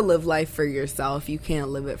 You have to live life for yourself. You can't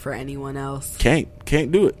live it for anyone else. Can't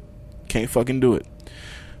do it. Can't fucking do it.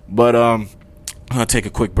 But I'll take a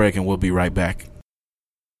quick break and we'll be right back.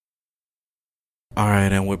 All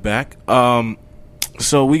right, and we're back.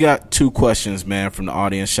 So we got 2 questions, man, from the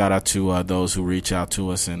audience. Shout out to those who reach out to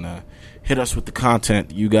us and hit us with the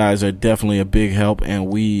content. You guys are definitely a big help, and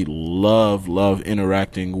we love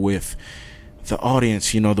interacting with the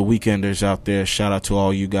audience, you know, the weekenders out there. Shout out to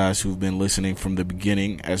all you guys who've been listening from the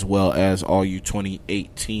beginning, as well as all you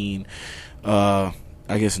 2018 I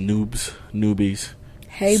guess newbies.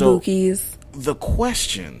 Hey, so, Bookies. The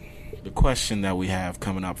question that we have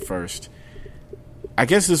coming up first, I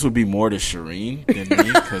guess this would be more to Shireen than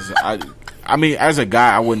me, because I mean, as a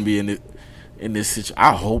guy, I wouldn't be in this situation.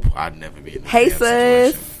 I hope I'd never be in this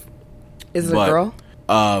situation. Is it a girl?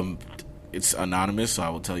 it's anonymous, so I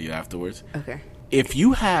will tell you afterwards. Okay. If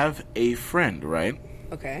you have a friend, right?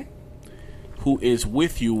 Okay. Who is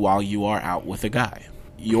with you while you are out with a guy.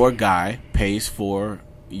 Your guy pays for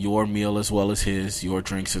your meal as well as his, your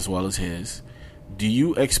drinks as well as his. Do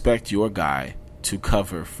you expect your guy to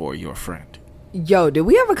cover for your friend? Yo, did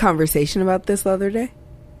we have a conversation about this the other day?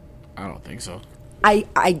 I don't think so.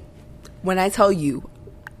 When I tell you,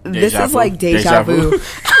 this is like deja vu.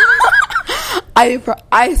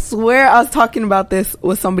 I swear I was talking about this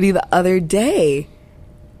with somebody the other day.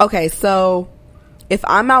 Okay, so if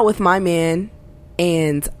I'm out with my man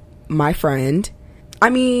and my friend, I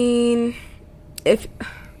mean, if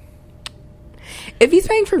he's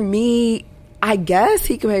paying for me, I guess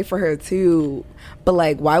he can pay for her too. But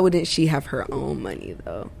like, why wouldn't she have her own money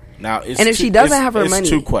though? Now, if she doesn't have her money,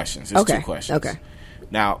 two questions. It's okay. 2 questions. Okay.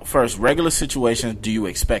 Now, first, regular situation. Do you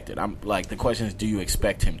expect it? I'm like, the question is, do you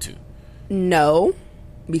expect him to? No,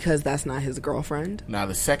 because that's not his girlfriend. Now,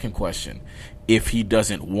 the second question: if he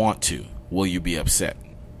doesn't want to, will you be upset?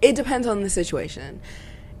 It depends on the situation.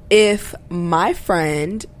 If my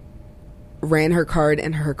friend ran her card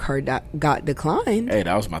and her card got declined. Hey,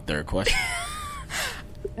 that was my third question.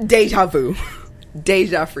 Deja vu.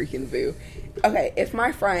 Deja freaking vu. Okay, if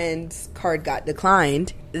my friend's card got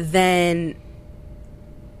declined, then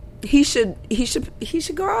he should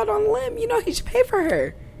go out on a limb. You know, he should pay for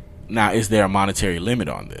her. Now, is there a monetary limit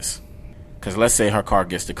on this? Because let's say her card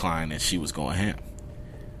gets declined and she was going ham.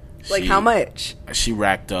 Like, how much? She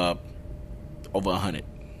racked up over 100.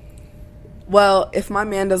 Well, if my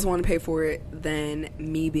man doesn't want to pay for it, then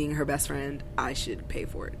me being her best friend, I should pay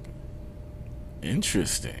for it.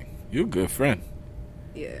 Interesting. You're a good friend.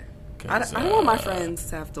 Yeah. I don't want my friends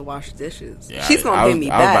to have to wash dishes. Yeah, she's going to pay me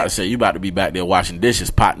back. I was about to say, you about to be back there washing dishes,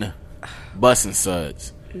 partner. Busting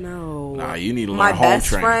suds. No. Nah, you need to learn my home best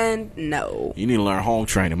training. Friend, no. You need to learn home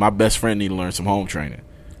training. My best friend need to learn some home training.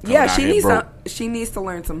 Yeah, she needs to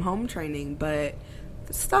learn some home training, but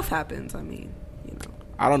stuff happens. I mean, you know.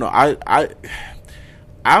 I don't know.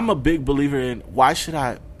 I'm a big believer in, why should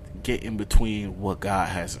I get in between what God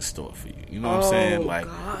has in store for you? You know what I'm saying? Like,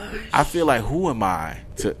 gosh. I feel like, who am I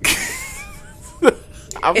to?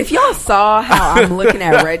 If y'all saw how I'm looking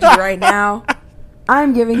at Reggie right now,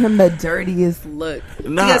 I'm giving him the dirtiest look.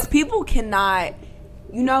 Because people cannot,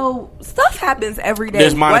 you know, stuff happens every day.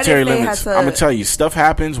 There's monetary limits. I'm going to tell you, stuff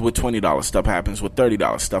happens with $20. Stuff happens with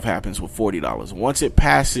 $30. Stuff happens with $40. Once it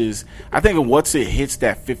passes, I think once it hits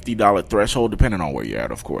that $50 threshold, depending on where you're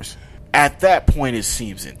at, of course, at that point, it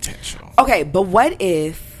seems intentional. Okay, but what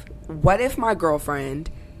if my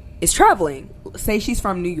girlfriend is traveling? Say she's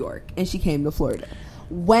from New York and she came to Florida.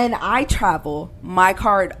 When I travel, my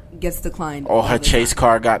card gets declined. Oh, her Chase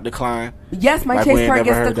card got declined? Yes, my Chase card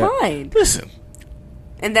gets declined. Listen.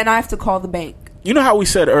 And then I have to call the bank. You know how we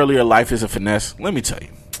said earlier, life is a finesse? Let me tell you.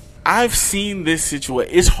 I've seen this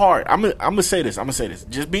situation. It's hard. I'm going to say this.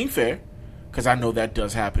 Just being fair, because I know that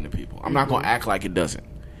does happen to people. I'm not going to act like it doesn't.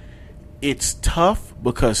 It's tough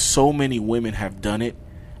because so many women have done it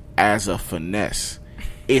as a finesse.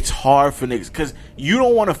 It's hard for niggas because you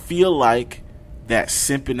don't want to feel like that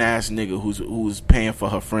simping ass nigga who's paying for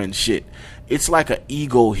her friend's shit. It's like an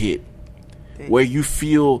ego hit where you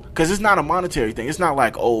feel, because it's not a monetary thing. It's not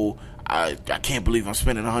like, oh, I can't believe I'm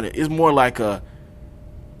spending 100. It's more like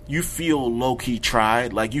you feel low key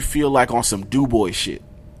tried, like you feel like on some do boy shit.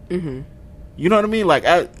 Mm-hmm. You know what I mean? Like,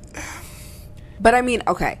 but I mean,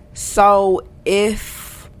 okay. So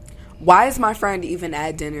why is my friend even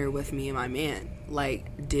at dinner with me and my man?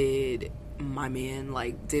 Like, did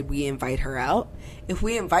we invite her out? If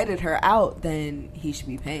we invited her out, then he should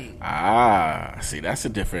be paying. See, that's a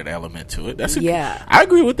different element to it. I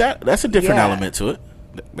agree with that. That's a different element to it.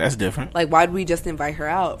 That's different. Like, why'd we just invite her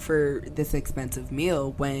out for this expensive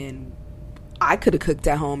meal when I could have cooked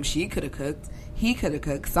at home, she could have cooked, he could have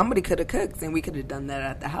cooked, somebody could have cooked, and we could have done that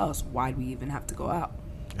at the house. Why'd we even have to go out?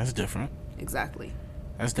 That's different. Exactly.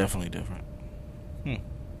 That's definitely different.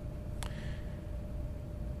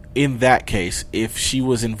 In that case, if she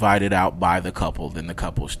was invited out by the couple, then the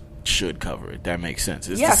couple should cover it. That makes sense.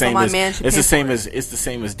 It's the same it's the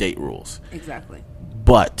same as date rules. Exactly.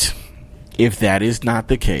 But if that is not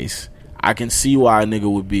the case, I can see why a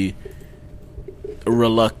nigga would be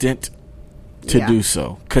reluctant to do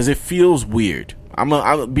so, because it feels weird.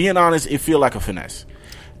 I'm being honest. It feels like a finesse,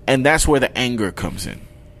 and that's where the anger comes in.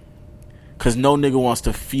 Because no nigga wants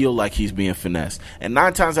to feel like he's being finessed. And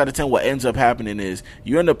 9 times out of 10, what ends up happening is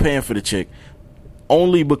you end up paying for the chick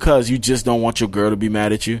only because you just don't want your girl to be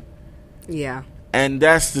mad at you. Yeah. And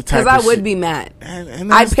that's the type of because I would be mad.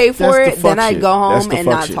 And I'd pay for it, then I'd go home and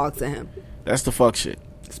not talk to him. That's the fuck shit.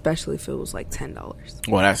 Especially if it was like $10.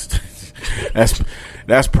 Well,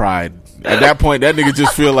 that's pride. At that point, that nigga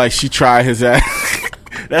just feel like she tried his ass.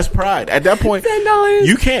 That's pride. At that point, $10.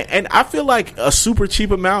 You can't. And I feel like a super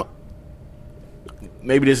cheap amount.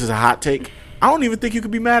 Maybe this is a hot take. I don't even think you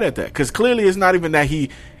could be mad at that, because clearly it's not even that he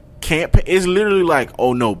can't pay. It's literally like,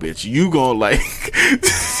 oh no, bitch, you gonna like.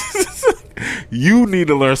 You need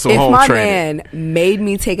to learn some home training. If my man made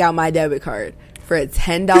me take out my debit card for a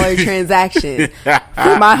 $10 transaction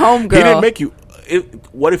for my homegirl, he didn't make you.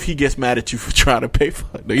 What if he gets mad at you for trying to pay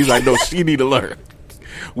for it? He's like, no, she need to learn.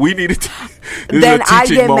 We need to. Then I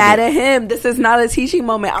get mad at him. This is not a teaching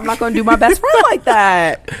moment. I'm not going to do my best friend like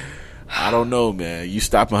that. I don't know, man. You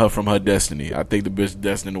stopping her from her destiny. I think the bitch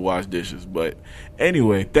destined to wash dishes. But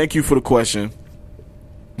anyway, thank you for the question.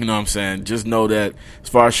 You know what I'm saying? Just know that as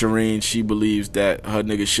far as Shireen, she believes that her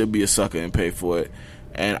nigga should be a sucker and pay for it.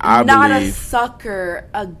 And I not believe, a sucker,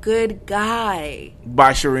 a good guy.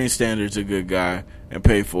 By Shireen standards, a good guy and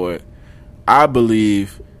pay for it. I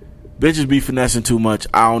believe bitches be finessing too much.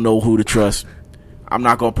 I don't know who to trust. I'm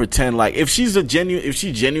not gonna pretend like if she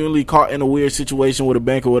genuinely caught in a weird situation with a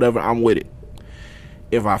bank or whatever, I'm with it.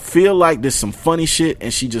 If I feel like there's some funny shit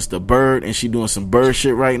and she just a bird and she doing some bird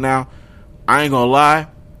shit right now, I ain't gonna lie,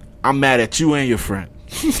 I'm mad at you and your friend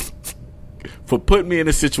for putting me in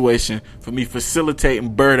a situation, for me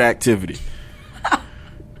facilitating bird activity.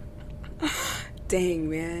 Dang,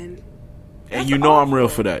 man. And you know I'm real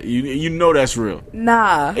for that. You know that's real.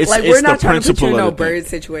 Nah, we're not trying to put you in no bird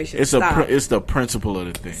situation. It's the principle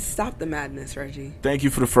of the thing. Stop the madness, Reggie. Thank you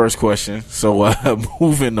for the first question. So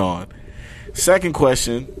moving on. Second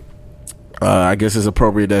question, I guess it's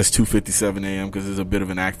appropriate that's 2:57 a.m. because it's a bit of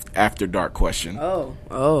an after dark question.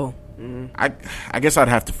 Oh. I guess I'd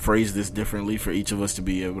have to phrase this differently for each of us to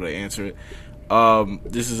be able to answer it.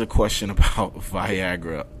 This is a question about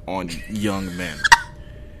Viagra on young men.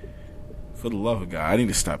 For the love of God, I need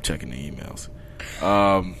to stop checking the emails.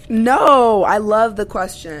 No, I love the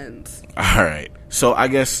questions. All right. So I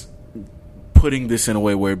guess putting this in a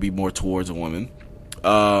way where it'd be more towards a woman.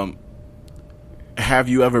 Have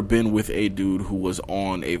you ever been with a dude who was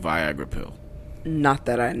on a Viagra pill? Not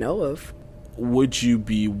that I know of. Would you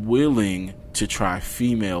be willing to try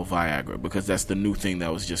female Viagra? Because that's the new thing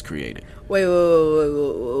that was just created. Wait.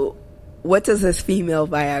 What does this female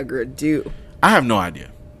Viagra do? I have no idea.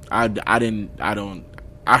 I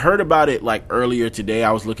heard about it like earlier today.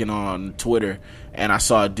 I was looking on Twitter and I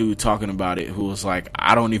saw a dude talking about it who was like,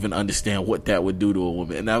 I don't even understand what that would do to a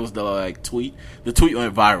woman. And that was the tweet. The tweet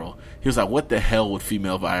went viral. He was like, what the hell would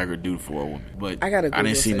female Viagra do for a woman? But I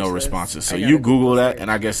didn't see no responses. So you Google that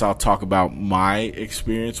and I guess I'll talk about my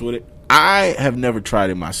experience with it. I have never tried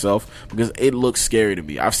it myself because it looks scary to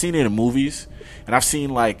me. I've seen it in movies and I've seen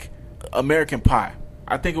like American Pie.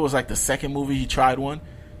 I think it was like the second movie he tried one.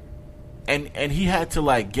 And he had to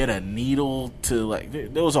like get a needle to like,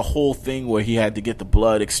 there was a whole thing where he had to get the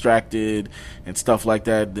blood extracted and stuff like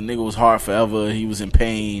that. The nigga was hard forever. He was in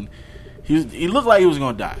pain. He looked like he was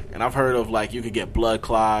gonna die. And I've heard of like you could get blood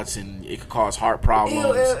clots and it could cause heart problems.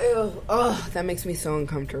 Ew. Oh, that makes me so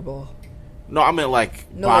uncomfortable. No, I meant like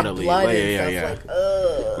bodily. Like blood yeah.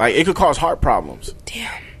 Like it could cause heart problems.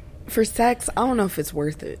 Damn. For sex, I don't know if it's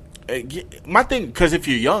worth it. My thing, because if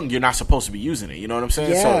you're young, you're not supposed to be using it. You know what I'm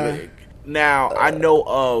saying? Yeah. So now I know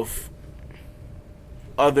of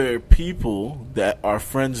other people that are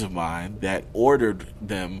friends of mine that ordered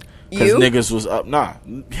them because niggas was up. Nah,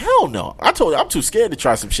 hell no. I told you I'm too scared to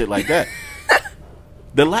try some shit like that.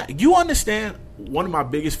 You understand? One of my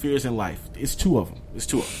biggest fears in life. It's two of them.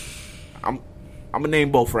 I'm gonna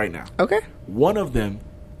name both right now. Okay. One of them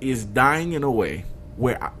is dying in a way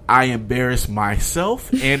where I embarrass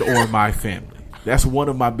myself and or my family. That's one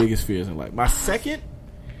of my biggest fears in life. My second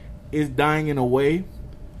is dying in a way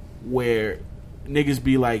where niggas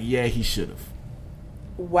be like, yeah, he should have.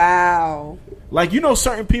 Wow. Like, you know,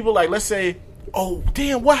 certain people, like, let's say, oh,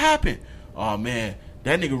 damn, what happened? Oh, man,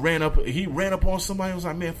 that nigga ran up on somebody and was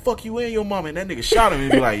like, man, fuck you and your mama. And that nigga shot him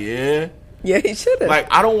and be like, yeah. Yeah, he should have. Like,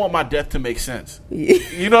 I don't want my death to make sense.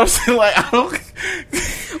 You know what I'm saying? Like, I don't.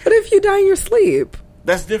 What if you die in your sleep?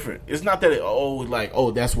 That's different. It's not that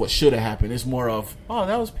that's what should have happened. It's more of, oh,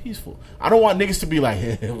 that was peaceful. I don't want niggas to be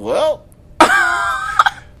like, well.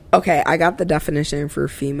 Okay, I got the definition for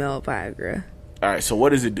female Viagra. All right, so what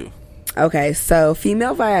does it do? Okay, so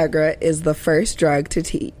female Viagra is the first drug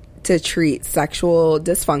to treat sexual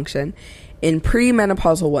dysfunction in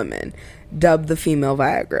premenopausal women, dubbed the female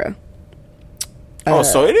Viagra.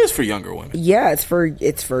 So it is for younger women. Yeah,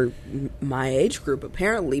 it's for my age group,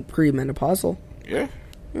 apparently premenopausal. Yeah.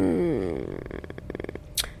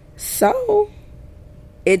 So,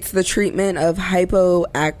 It's the treatment of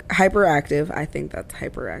hyperactive, I think that's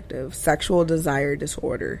hyperactive, sexual desire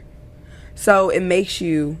disorder. So it makes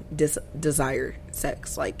you desire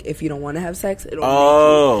sex. Like, if you don't want to have sex,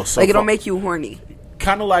 it'll make you horny.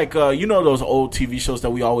 Kind of like, you know those old TV shows that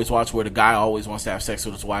we always watch where the guy always wants to have sex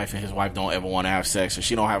with his wife and his wife don't ever want to have sex, or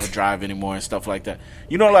she don't have a drive anymore and stuff like that.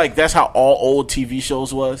 You know, like, that's how all old TV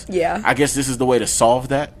shows was? Yeah. I guess this is the way to solve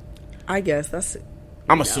that? I guess that's...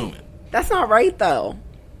 I'm assuming. That's not right, though.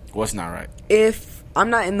 What's not right? If I'm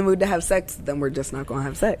not in the mood to have sex, then we're just not going to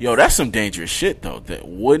have sex. Yo, that's some dangerous shit, though. That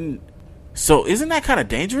wouldn't... So, isn't that kind of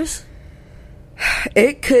dangerous?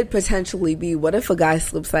 It could potentially be. What if a guy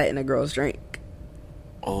slips that in a girl's drink?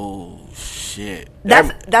 Oh shit!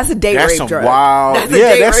 That's a date rape drug. Wild. That's a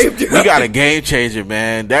date rape drug. We got a game changer,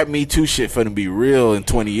 man. That Me Too shit finna be real in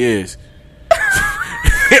 20 years.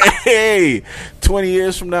 Hey, 20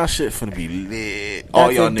 years from now, shit finna be lit. All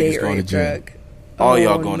y'all niggas going to jail. All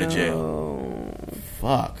y'all going to jail.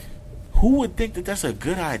 Fuck. Who would think that that's a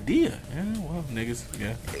good idea? Yeah, well, niggas.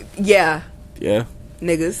 Yeah.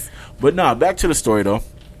 Niggas. But nah, back to the story though.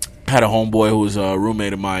 Had a homeboy who was a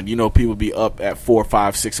roommate of mine. You know, people be up at 4,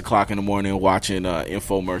 5, 6 o'clock in the morning watching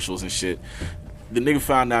infomercials and shit. The nigga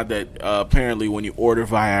found out that apparently when you order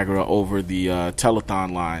Viagra over the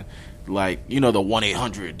telethon line, like, you know, the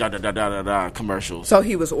 1-800 commercials. So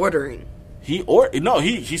he was ordering. He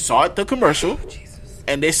saw it, the commercial,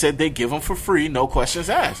 and they said they give him for free, no questions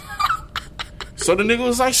asked. So the nigga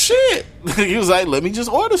was like, shit. He was like, let me just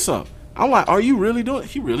order some. I'm like, are you really doing it?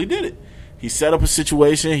 He really did it. He set up a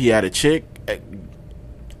situation. He had a chick.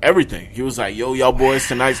 Everything. He was like, yo, y'all boys,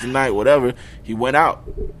 tonight's the night, whatever. He went out.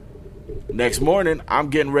 Next morning, I'm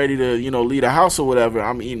getting ready to, you know, leave the house or whatever.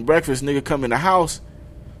 I'm eating breakfast. Nigga come in the house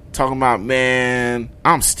talking about, man,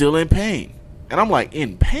 I'm still in pain. And I'm like,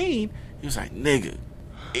 in pain? He was like, nigga,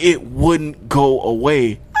 it wouldn't go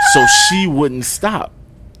away, so she wouldn't stop.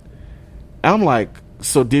 I'm like,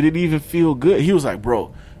 so did it even feel good? He was like,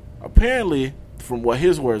 bro, apparently, from what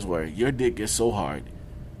his words were, your dick gets so hard,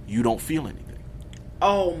 you don't feel anything.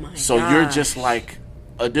 Oh my god! So you're just like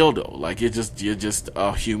a dildo, like you're just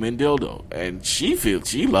a human dildo, and she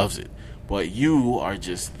loves it, but you are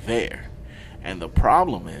just there. And the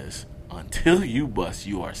problem is, until you bust,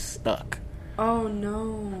 you are stuck. Oh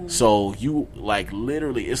no! So you like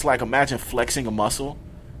literally, it's like imagine flexing a muscle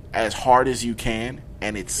as hard as you can,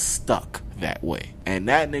 and it's stuck that way. And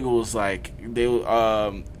that nigga was like,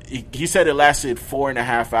 he said it lasted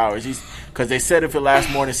 4.5 hours. Because they said if it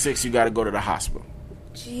lasts more than 6, you got to go to the hospital.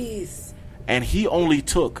 Jeez. And he only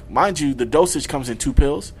took, mind you, the dosage comes in 2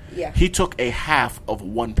 pills. Yeah. He took a half of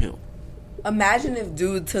 1 pill. Imagine if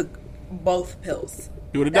dude took both pills.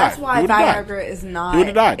 He would have died. That's why Viagra is not. He would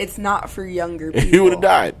have died. It's not for younger people. He would have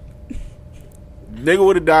died. Nigga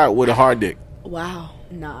would have died with a hard dick. Wow.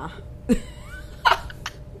 Nah.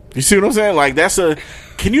 You see what I'm saying? Like,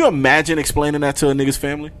 can you imagine explaining that to a nigga's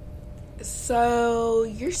family? So,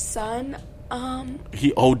 your son,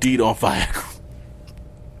 he OD'd on Viagra.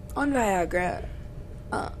 On Viagra.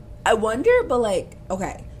 I wonder, but like,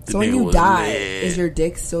 okay. So when you die, is your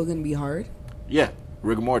dick still gonna be hard? Yeah.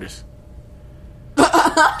 Rigor mortis.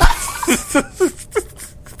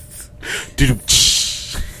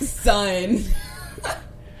 Son.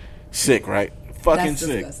 Sick, right? Fucking That's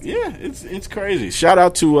sick. disgusting. Yeah, it's crazy. Shout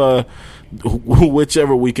out to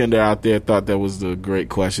whichever weekender out there thought that was the great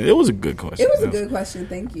question. It was a good question. It was a good question.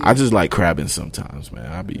 Thank you. I just like crabbing sometimes,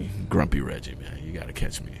 man. I be grumpy Reggie, man. You got to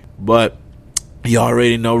catch me. But you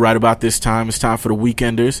already know right about this time, it's time for the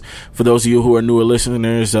Weekenders. For those of you who are newer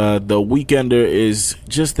listeners, the Weekender is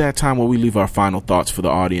just that time where we leave our final thoughts for the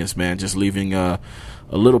audience, man. Just leaving a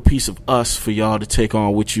little piece of us for y'all to take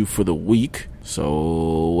on with you for the week.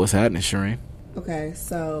 So what's happening, Shireen? Okay,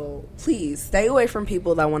 so please stay away from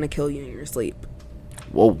people that want to kill you in your sleep.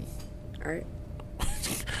 Whoa. All right.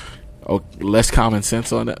 Oh, less common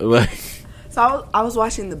sense on that. So I was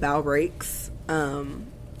watching The Bow Breaks.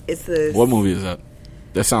 It's this. What movie is that?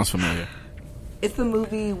 That sounds familiar. It's the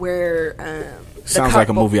movie where sounds like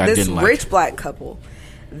a movie I didn't like. This rich black couple,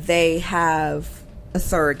 they have a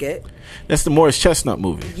surrogate. That's the Morris Chestnut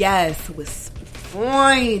movie. Yes, with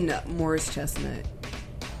fine Morris Chestnut.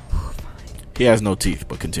 He has no teeth,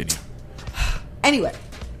 but continue. Anyway,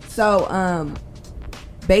 so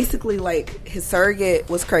basically, like, his surrogate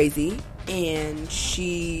was crazy, and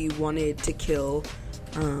she wanted to kill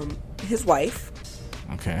his wife.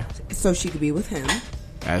 Okay. So she could be with him.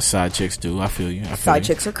 As side chicks do. I feel you. Side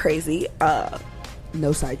chicks are crazy.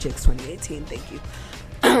 No side chicks 2018. Thank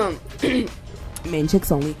you. Main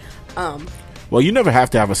chicks only. Well, you never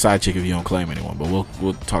have to have a side chick if you don't claim anyone, but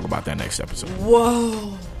we'll talk about that next episode.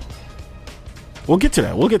 Whoa. We'll get to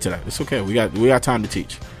that. It's okay. We got time to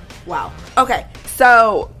teach. Wow. Okay.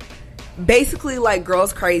 So basically, like,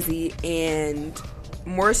 girl's crazy, and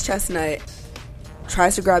Morris Chestnut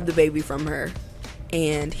tries to grab the baby from her,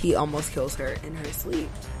 and he almost kills her in her sleep.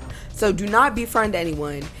 So do not befriend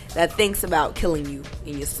anyone that thinks about killing you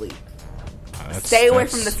in your sleep. Stay away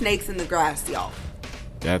from the snakes in the grass, y'all.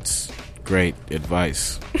 That's great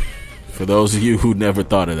advice. For those of you who never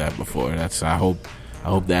thought of that before, I hope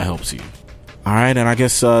that helps you. All right, and I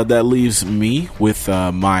guess that leaves me with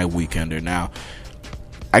my weekender. Now,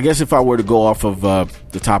 I guess if I were to go off of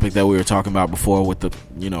the topic that we were talking about before with the,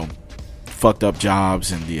 fucked up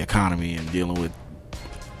jobs and the economy and dealing with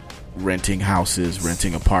renting houses,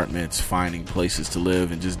 renting apartments, finding places to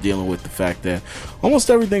live, and just dealing with the fact that almost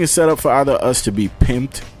everything is set up for either us to be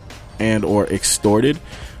pimped and or extorted.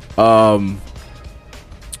 Find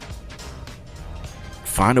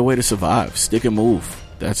a way to survive. Stick and move.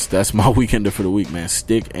 That's my weekender for the week, man.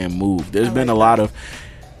 Stick and move. There's been a lot of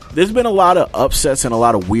upsets and a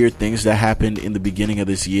lot of weird things that happened in the beginning of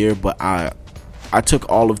this year, but I took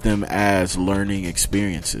all of them as learning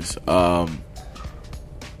experiences.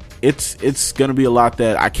 It's going to be a lot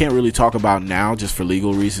that I can't really talk about now just for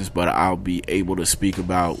legal reasons, but I'll be able to speak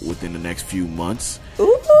about within the next few months.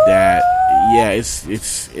 Ooh. That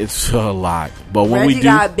it's a lot. But when Reggie we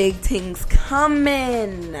got big things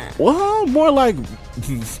coming. Well, more like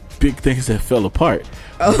big things that fell apart.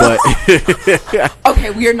 Oh. But okay,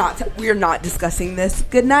 we're not discussing this.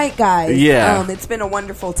 Good night, guys. Yeah, it's been a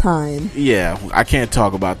wonderful time. Yeah, I can't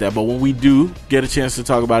talk about that, but when we do get a chance to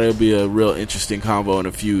talk about it, it'll be a real interesting convo, and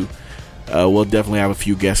we'll definitely have a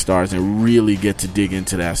few guest stars and really get to dig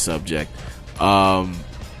into that subject.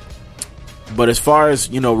 But as far as,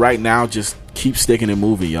 right now, just keep sticking and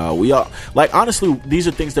moving, y'all. We all, honestly, these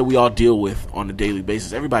are things that we all deal with on a daily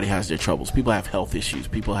basis. Everybody has their troubles. People have health issues.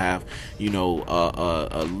 People have,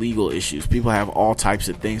 legal issues. People have all types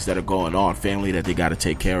of things that are going on. Family that they got to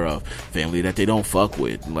take care of. Family that they don't fuck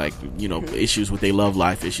with. Issues with their love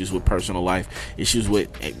life, issues with personal life, issues with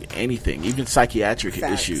anything, even psychiatric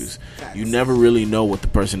issues. Facts. You never really know what the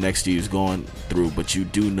person next to you is going through, but you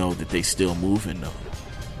do know that they still moving, though.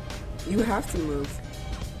 You have to move.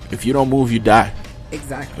 If you don't move, you die.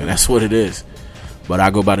 Exactly. And that's what it is. But I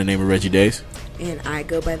go by the name of Reggie Days. And I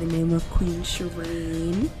go by the name of Queen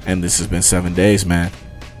Shireen. And this has been 7 days, man.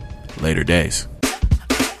 Later days.